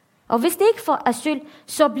 Og hvis de ikke får asyl,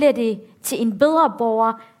 så bliver det til en bedre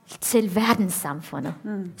borger til verdenssamfundet.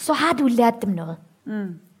 Så har du lært dem noget.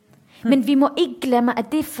 Men vi må ikke glemme,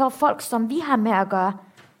 at det er for folk, som vi har med at gøre.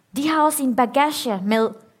 De har også en bagage med,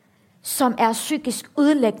 som er psykisk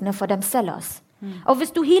ødelæggende for dem selv også. Og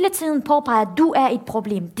hvis du hele tiden påpeger, at du er et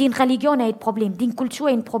problem, din religion er et problem, din kultur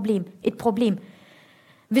er et problem.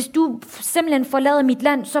 Hvis du simpelthen forlader mit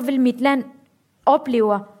land, så vil mit land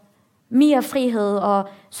opleve mere frihed, og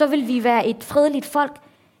så vil vi være et fredeligt folk.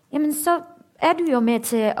 Jamen så er du jo med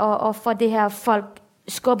til at få det her folk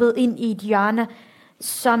skubbet ind i et hjørne,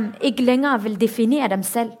 som ikke længere vil definere dem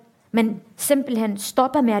selv, men simpelthen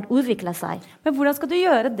stopper med at udvikle sig. Men hvordan skal du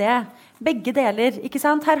gøre det? Begge deler, ikke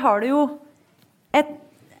sant? Her har du jo et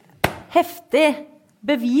heftig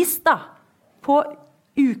bevis da, på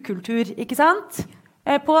ukultur, ikke sant?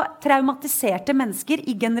 På traumatiserte mennesker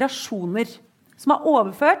i generationer, som har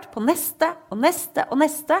overført på næste og næste og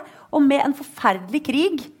næste, og med en forfærdelig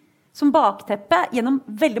krig som bakteppe gennem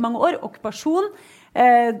veldig mange år, okkupasjon.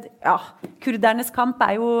 Kurdernes kamp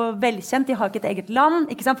er jo velkjent, de har ikke et eget land,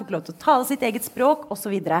 ikke sant? Får ikke lov til å tale sitt eget språk, og så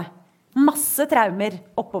videre. Masse traumer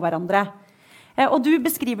oppå hverandre. Og du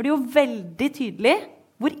beskriver det jo veldig tydelig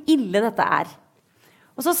hvor ille dette er.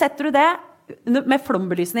 Og så setter du det med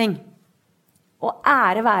flombelysning. Og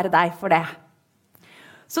ære være deg for det.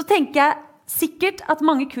 Så tenker jeg sikkert at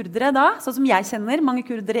mange kurdere da, sånn som jeg kjenner, mange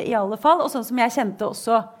kurdere i alle fall, og sånn som jeg kjente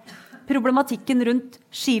også problematikken rundt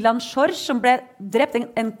Shilan Shor, som ble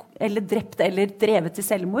drept eller drevet til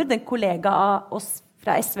selvmord, en kollega av oss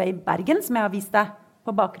fra SV i Bergen, som jeg har vist deg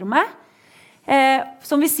på bakrommet,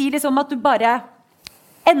 som vil si liksom at du bare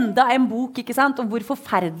enda en bok, ikke sant, om hvor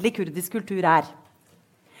forferdelig kurdisk kultur er.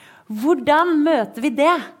 Hvordan møter vi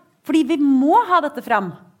det? Fordi vi må ha dette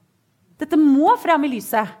fram. Dette må fram i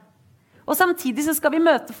lyset. Og samtidig så skal vi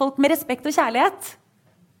møte folk med respekt og kjærlighet.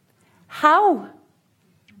 How?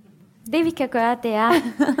 Det vi kan gøre, det er,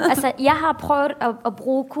 altså jeg har prøvet at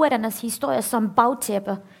bruge kurdernes historie som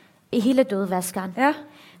bagtæppe i hele dødvaskeren. Ja.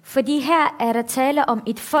 Fordi her er der tale om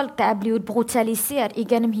et folk, der er blevet brutaliseret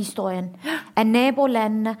igennem historien. Af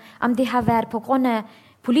nabolandene, om det har været på grund af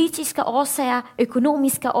politiske årsager,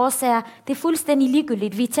 økonomiske årsager. Det er fuldstændig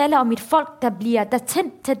ligegyldigt. Vi taler om et folk, der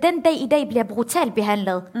til den dag i dag bliver brutalt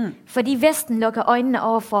behandlet. Fordi Vesten lukker øjnene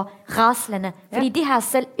over for raslerne. Fordi de har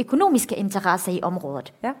selv økonomiske interesser i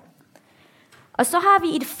området. Ja. Og så har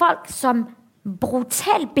vi et folk, som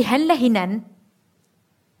brutalt behandler hinanden.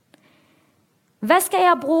 Hvad skal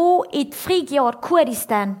jeg bruge et frigjort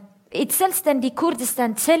Kurdistan, et selvstændigt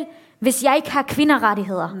Kurdistan til, hvis jeg ikke har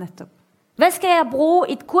kvinderettigheder? Netop. Hvad skal jeg bruge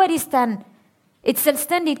et Kurdistan, et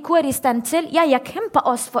selvstændigt Kurdistan til? Ja, jeg kæmper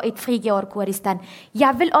også for et frigjort Kurdistan.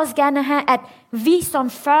 Jeg vil også gerne have, at vi som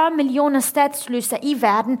 40 millioner statsløse i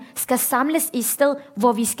verden skal samles i sted,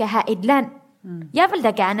 hvor vi skal have et land. Jeg vil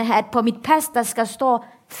da gerne have, at på mit pas, der skal stå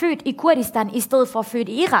født i Kurdistan, i stedet for født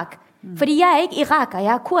i Irak. Fordi jeg er ikke iraker,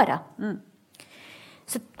 jeg er kurder.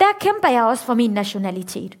 Så der kæmper jeg også for min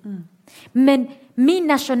nationalitet. Men min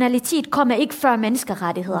nationalitet kommer ikke før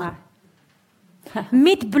menneskerettigheder.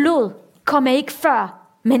 Mit blod kommer ikke før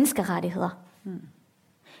menneskerettigheder.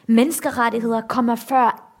 Menneskerettigheder kommer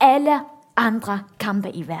før alle andre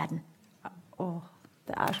kampe i verden.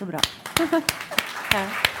 Det er så bra. Ja.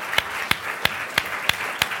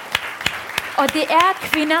 Og det er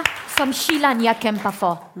kvinder som Shilan, jeg kæmper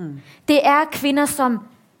for. Det er kvinder som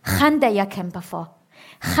Khanda, jeg kæmper for.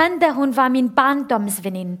 Khanda, hun var min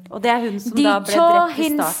barndomsveninde. Og det er hun, som der blev dræbt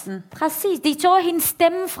i starten. Præcis, de tog hendes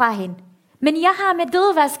stemme fra hende. Men jeg har med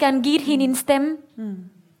dødvaskeren givet hende en stemme.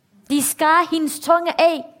 De skar hendes tunge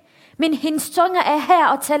af. Men hendes tunge er her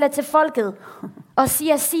og taler til folket. Og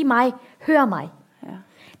siger, sig mig, hør mig. Ja.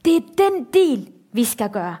 Det er den del, vi skal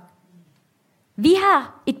gøre. Vi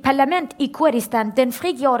har et parlament i Kurdistan, den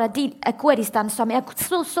frigjorte del af Kurdistan, som er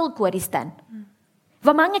Syd-Kurdistan.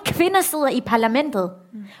 Hvor mange kvinder sidder i parlamentet?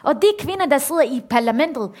 Og de kvinder, der sidder i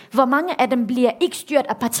parlamentet, hvor mange af dem bliver ikke styrt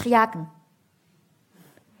af patriarken?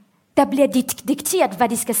 Der bliver dikteret, hvad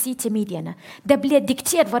de skal sige til medierne. Der bliver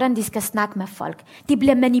dikteret, hvordan de skal snakke med folk. De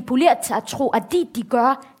bliver manipuleret til at tro, at de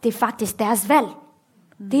gør, det er faktisk deres valg.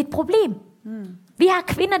 Det er et problem. Vi har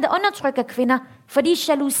kvinder, der undertrykker kvinder, fordi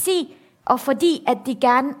jalousi, og fordi at de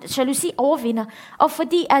gerne, jalousi overvinder, og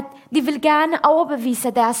fordi at de vil gerne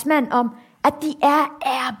overbevise deres mand om, at de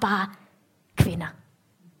er bare kvinder.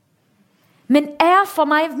 Men ære for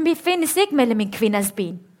mig findes ikke mellem en kvindes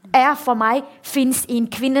ben. Ære for mig findes i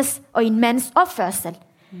en kvindes og en mands opførsel.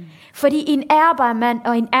 Fordi en ærbar mand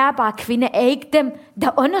og en ærbar kvinde er ikke dem,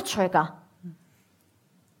 der undertrykker.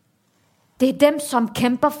 Det er dem, som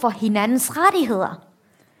kæmper for hinandens rettigheder.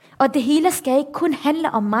 Og det hele skal ikke kun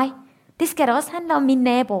handle om mig. Det skal da også handle om min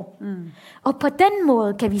nabo. Og på den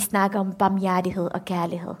måde kan vi snakke om barmhjertighed og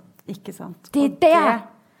kærlighed. Ikke sant? Det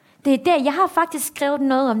er der. Jeg har faktisk skrevet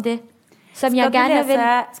noget om det, som jeg gerne vil.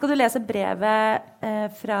 Skal du læse brevet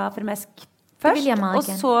fra Firmesk først, vil jeg meget og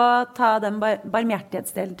gerne. så ta den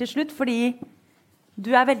barmhjertighetsdelen til slut, fordi du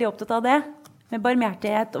er veldig optaget af det, med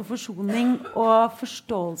barmhjertighed og forsoning og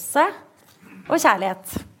forståelse og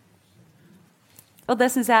kærlighed. Og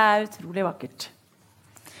det synes jeg er utrolig vakkert.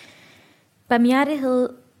 Barmhjertighed,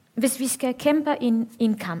 hvis vi skal kæmpe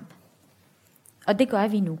en kamp, og det gør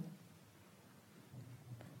vi nu.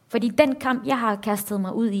 Fordi den kamp, jeg har kastet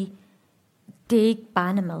mig ud i, det er ikke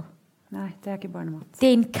barnemad. Nej, det er ikke barnemad. Det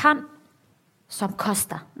er en kamp, som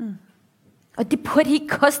koster. Og det burde ikke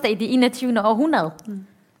koste i det 21. århundrede.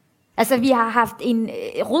 Altså, vi har haft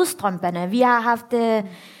Rødstrømperne, vi har haft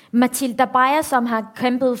Mathilde Bayer, som har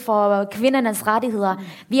kæmpet for kvindernes rettigheder.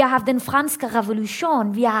 Vi har haft den franske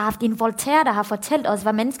revolution. Vi har haft en Voltaire, der har fortalt os,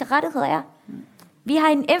 hvad menneskerettigheder er. Vi har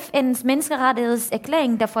en FN's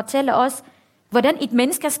menneskerettighedserklæring, der fortæller os, hvordan et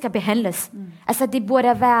menneske skal behandles. Altså, det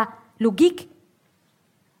burde være logik.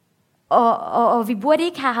 Og vi burde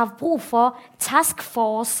ikke have haft brug for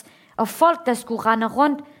taskforce og folk, der skulle rende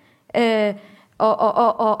rundt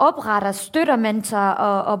og oprette støttermentor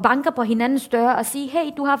og banker på hinandens døre og sige,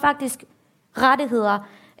 hey, du har faktisk rettigheder,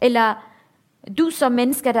 eller du som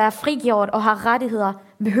menneske, der er frigjort og har rettigheder,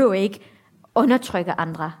 behøver ikke undertrykke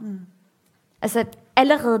andre. Altså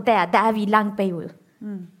allerede der er vi langt bagud.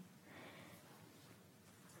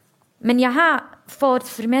 Men jeg har fået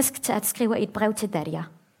Firmesk til at skrive et brev til Darja.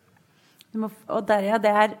 Og Darja, det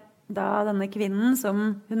er da denne kvinden,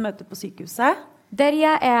 som hun møter på sygehuset.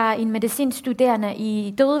 Darja er en medicinstuderende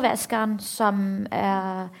i Dødevaskeren, som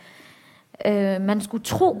er, man skulle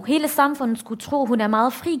tro, hele samfundet skulle tro, hun er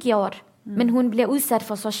meget frigjort, men hun bliver udsat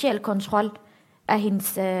for social kontrol af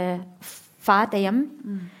hendes far derhjemme.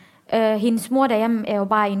 Hendes mor derhjemme er jo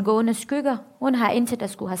bare en gående skygge. Hun har intet, der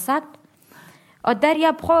skulle have sagt. Og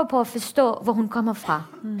Darja prøver på at forstå, hvor hun kommer fra.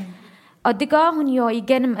 Og det gør hun jo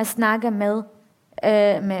igennem at snakke med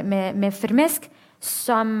Firmesk,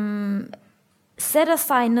 som sætter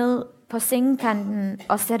sig ned på sengekanten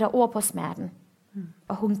og sætter ord på smerten.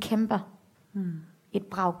 Og hun kæmper et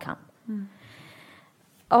brav kamp.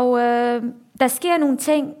 Og der sker nogle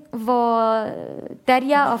ting, hvor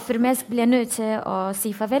Darja og Firmesk bliver nødt til at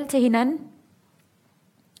sige farvel til hinanden.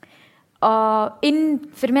 Og inden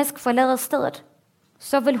Firmesk forlader stedet,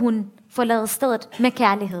 så vil hun forlade stedet med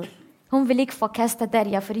kærlighed. Hun vil ikke forkaste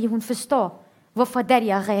Darja, fordi hun forstår, hvorfor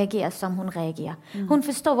Darja reagerer, som hun reagerer. Hun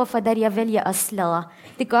forstår, hvorfor Darja vælger at sladre.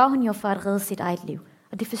 Det gør hun jo for at redde sit eget liv.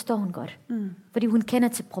 Og det forstår hun godt. Fordi hun kender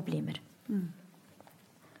til problemet.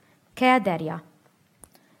 Kære Darja,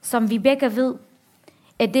 som vi begge ved,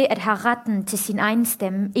 er det at have retten til sin egen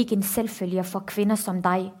stemme ikke en selvfølge for kvinder som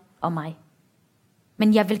dig og mig.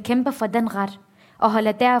 Men jeg vil kæmpe for den ret, og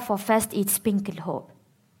holde derfor fast i et spinkelt håb.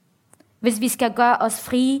 Hvis vi skal gøre os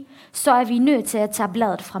frie, så er vi nødt til at tage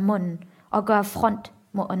bladet fra munden og gøre front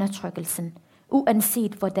mod undertrykkelsen,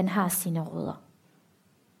 uanset hvor den har sine rødder.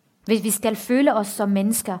 Hvis vi skal føle os som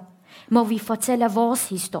mennesker, må vi fortælle vores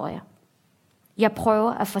historie. Jeg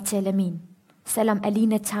prøver at fortælle min, selvom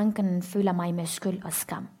alene tanken føler mig med skyld og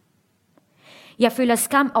skam. Jeg føler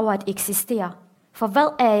skam over at eksistere, for hvad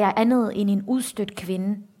er jeg andet end en udstødt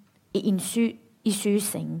kvinde i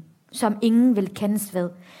sygesengen, som ingen vil kendes ved,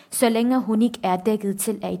 så længe hun ikke er dækket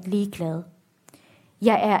til af et ligeglade.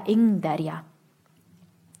 Jeg er ingen Darja.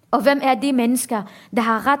 Og hvem er de mennesker, der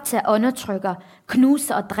har ret til at undertrykke,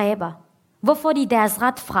 knuse og dræbe? Hvor får de deres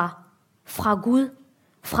ret fra? Fra Gud?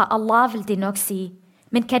 Fra Allah vil det nok sige.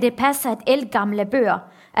 Men kan det passe, at ældgamle bøger,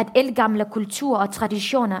 at ældgamle kulturer og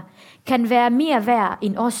traditioner kan være mere værd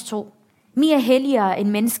end os to, mere helligere end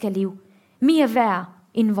menneskeliv, mere værd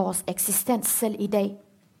end vores eksistens selv i dag.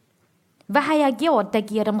 Hvad har jeg gjort, der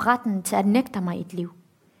giver dem retten til at nægte mig et liv?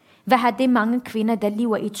 Hvad har det mange kvinder, der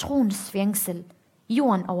lever i troens fængsel,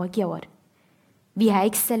 jorden overgjort? Vi har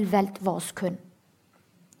ikke selv valgt vores køn.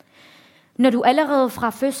 Når du allerede fra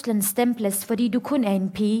fødslen stemples, fordi du kun er en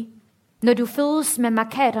pige, når du fødes med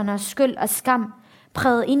markadernes skyld og skam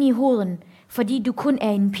præget ind i hovedet, fordi du kun er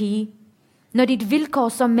en pige, når dit vilkår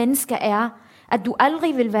som menneske er, at du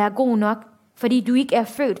aldrig vil være god nok, fordi du ikke er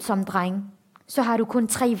født som dreng, så har du kun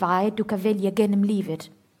 3 veje, du kan vælge gennem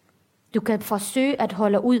livet. Du kan forsøge at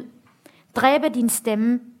holde ud, dræbe din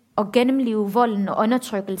stemme og gennemleve volden og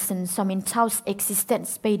undertrykkelsen som en tavs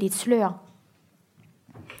eksistens bag dit slør.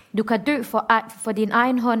 Du kan dø for din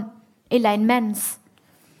egen hånd eller en mands.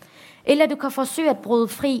 Eller du kan forsøge at bryde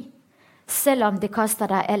fri, selvom det koster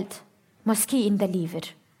dig alt, måske endda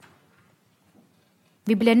livet.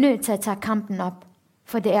 Vi bliver nødt til at tage kampen op,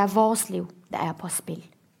 for det er vores liv, der er på spil.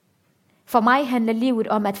 For mig handler livet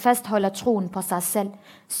om at fastholde troen på sig selv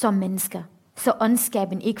som mennesker, så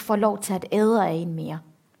ondskaben ikke får lov til at æde af en mere.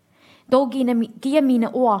 Dog giver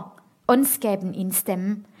mine ord ondskaben en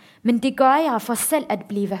stemme, men det gør jeg for selv at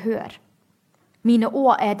blive hørt. Mine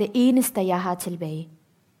ord er det eneste, jeg har tilbage.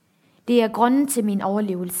 Det er grunden til min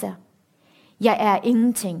overlevelse. Jeg er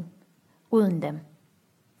ingenting uden dem.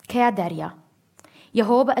 Kære Darja, jeg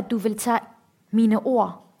håber, at du vil tage mine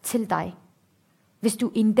ord til dig, hvis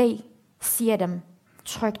du en dag siger dem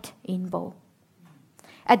trygt i en bog.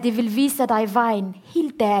 At det vil vise dig vejen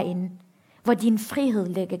helt derinde, hvor din frihed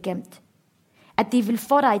ligger gemt. At det vil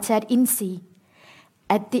få dig til at indse,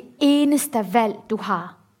 at det eneste valg, du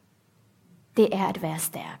har, det er at være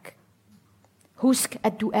stærk. Husk,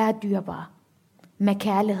 at du er dyrbar. Med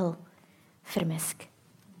kærlighed, Firmesk.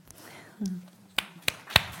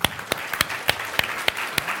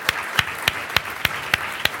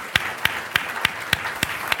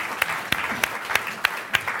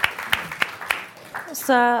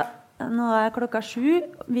 Så nå er klokka 7.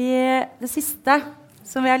 Det siste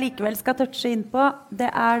som vi allikevel skal touche inn på, det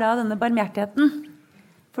er da denne barmhjertigheten.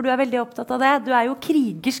 For du er veldig opptatt av det. Du er jo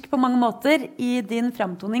krigersk på mange måter i din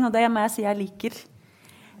fremtoning, og det må jeg si jeg liker.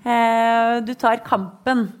 Du tar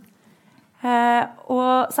kampen.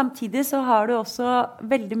 Og samtidig så har du også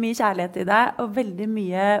veldig mye kjærlighet i deg, og veldig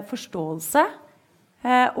mye forståelse.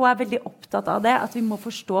 Og er veldig opptatt av det, at vi må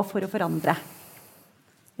forstå for å forandre.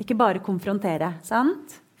 Ikke bare konfrontere,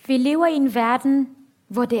 sant? Vi lever i en verden,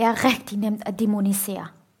 hvor det er rigtig nemt at demonisere.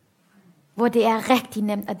 Hvor det er rigtig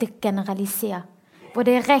nemt at generalisere. Hvor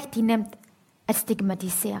det er rigtig nemt at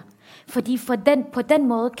stigmatisere. Fordi på den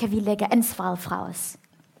måde kan vi lægge ansvaret fra os.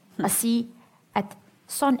 Og sige, at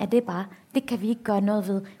sådan er det bare. Det kan vi ikke gøre noget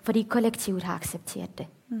ved, fordi kollektivet har accepteret det.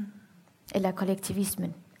 Eller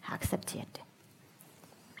kollektivismen har accepteret det.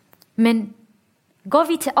 Men går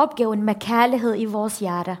vi til opgaven med kærlighed i vores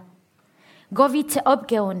hjerter? Går vi til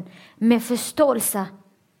opgaven med forståelser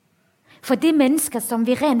for de mennesker, som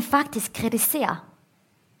vi rent faktisk kritiserer?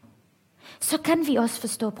 Så kan vi også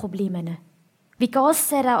forstå problemerne. Vi kan også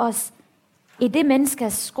sætte os i det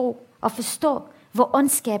menneskers sko og forstå, hvor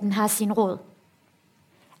ondskaben har sin rod.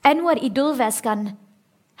 Anwar i Dødvaskeren,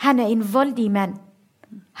 han er en voldig mand.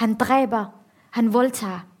 Han dræber, han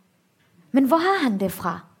voldtager. Men hvor har han det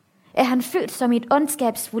fra? Er han født som et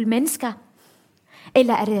ondskabsfuldt menneske?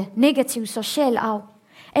 Eller er det negativ social arv?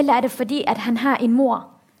 Eller er det fordi, at han har en mor,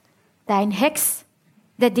 der er en heks,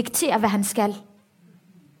 der dikterer, hvad han skal?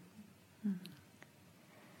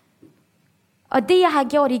 Og det, jeg har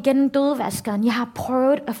gjort igennem Dødvaskeren, jeg har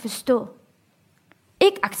prøvet at forstå.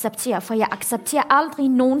 Ikke acceptere, for jeg accepterer aldrig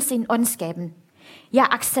nogensinde ondskaben. Jeg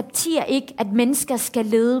accepterer ikke, at mennesker skal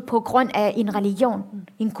lede på grund af en religion,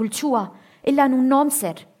 en kultur eller nogle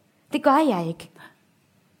normsæt. Det gør jeg ikke.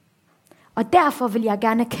 Og derfor vil jeg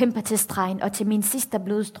gerne kæmpe til stregen og til min sidste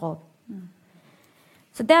blodsdråbe.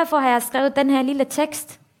 Så derfor har jeg skrevet den her lille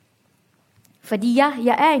tekst. Fordi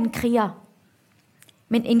jeg er en kriger.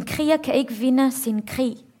 Men en kriger kan ikke vinde sin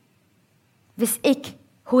krig, hvis ikke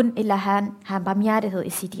hun eller han har barmhjertighed i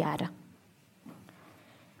sit hjerte.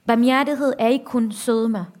 Barmhjertighed er ikke kun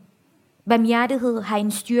sødme. Barmhjertighed har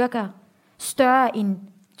en styrke større end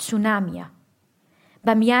tsunamier.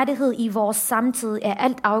 Barmhjertighed i vores samtid er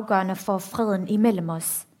alt afgørende for freden imellem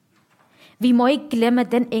os. Vi må ikke glemme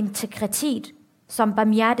den integritet, som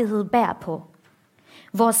barmhjertighed bærer på.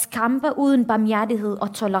 Vores kampe uden barmhjertighed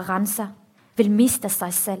og tolerancer vil miste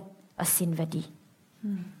sig selv og sin værdi.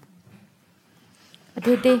 Og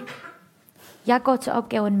det er det. Jeg går til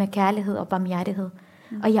opgaven med kærlighed og barmhjertighed.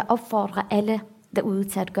 Og jeg opfordrer alle derude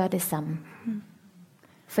til at gøre det samme.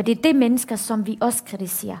 For det er mennesker, som vi også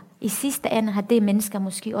kritiserer. I sidste ende har det mennesker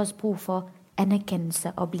måske også brug for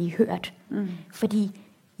anerkendelse og blive hørt. Fordi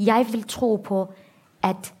jeg vil tro på,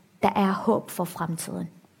 at der er håb for fremtiden.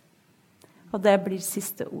 Og det blir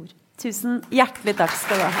sidste ord. Tusen hjertelig takk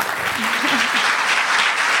skal du ha.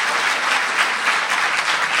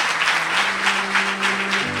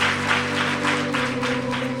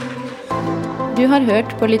 Du har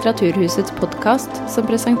hørt på Litteraturhusets podcast, som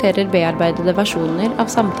presenterer bearbeidede versjoner av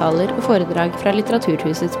samtaler og foredrag fra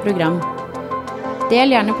Litteraturhusets program.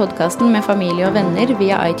 Del gjerne podcasten med familie og venner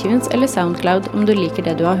via iTunes eller SoundCloud om du liker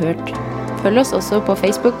det du har hørt. Følg oss også på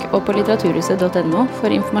Facebook og på litteraturhuset.no for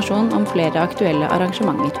informasjon om flere aktuelle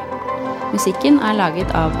arrangementer. Musikken er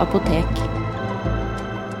laget av Apotek.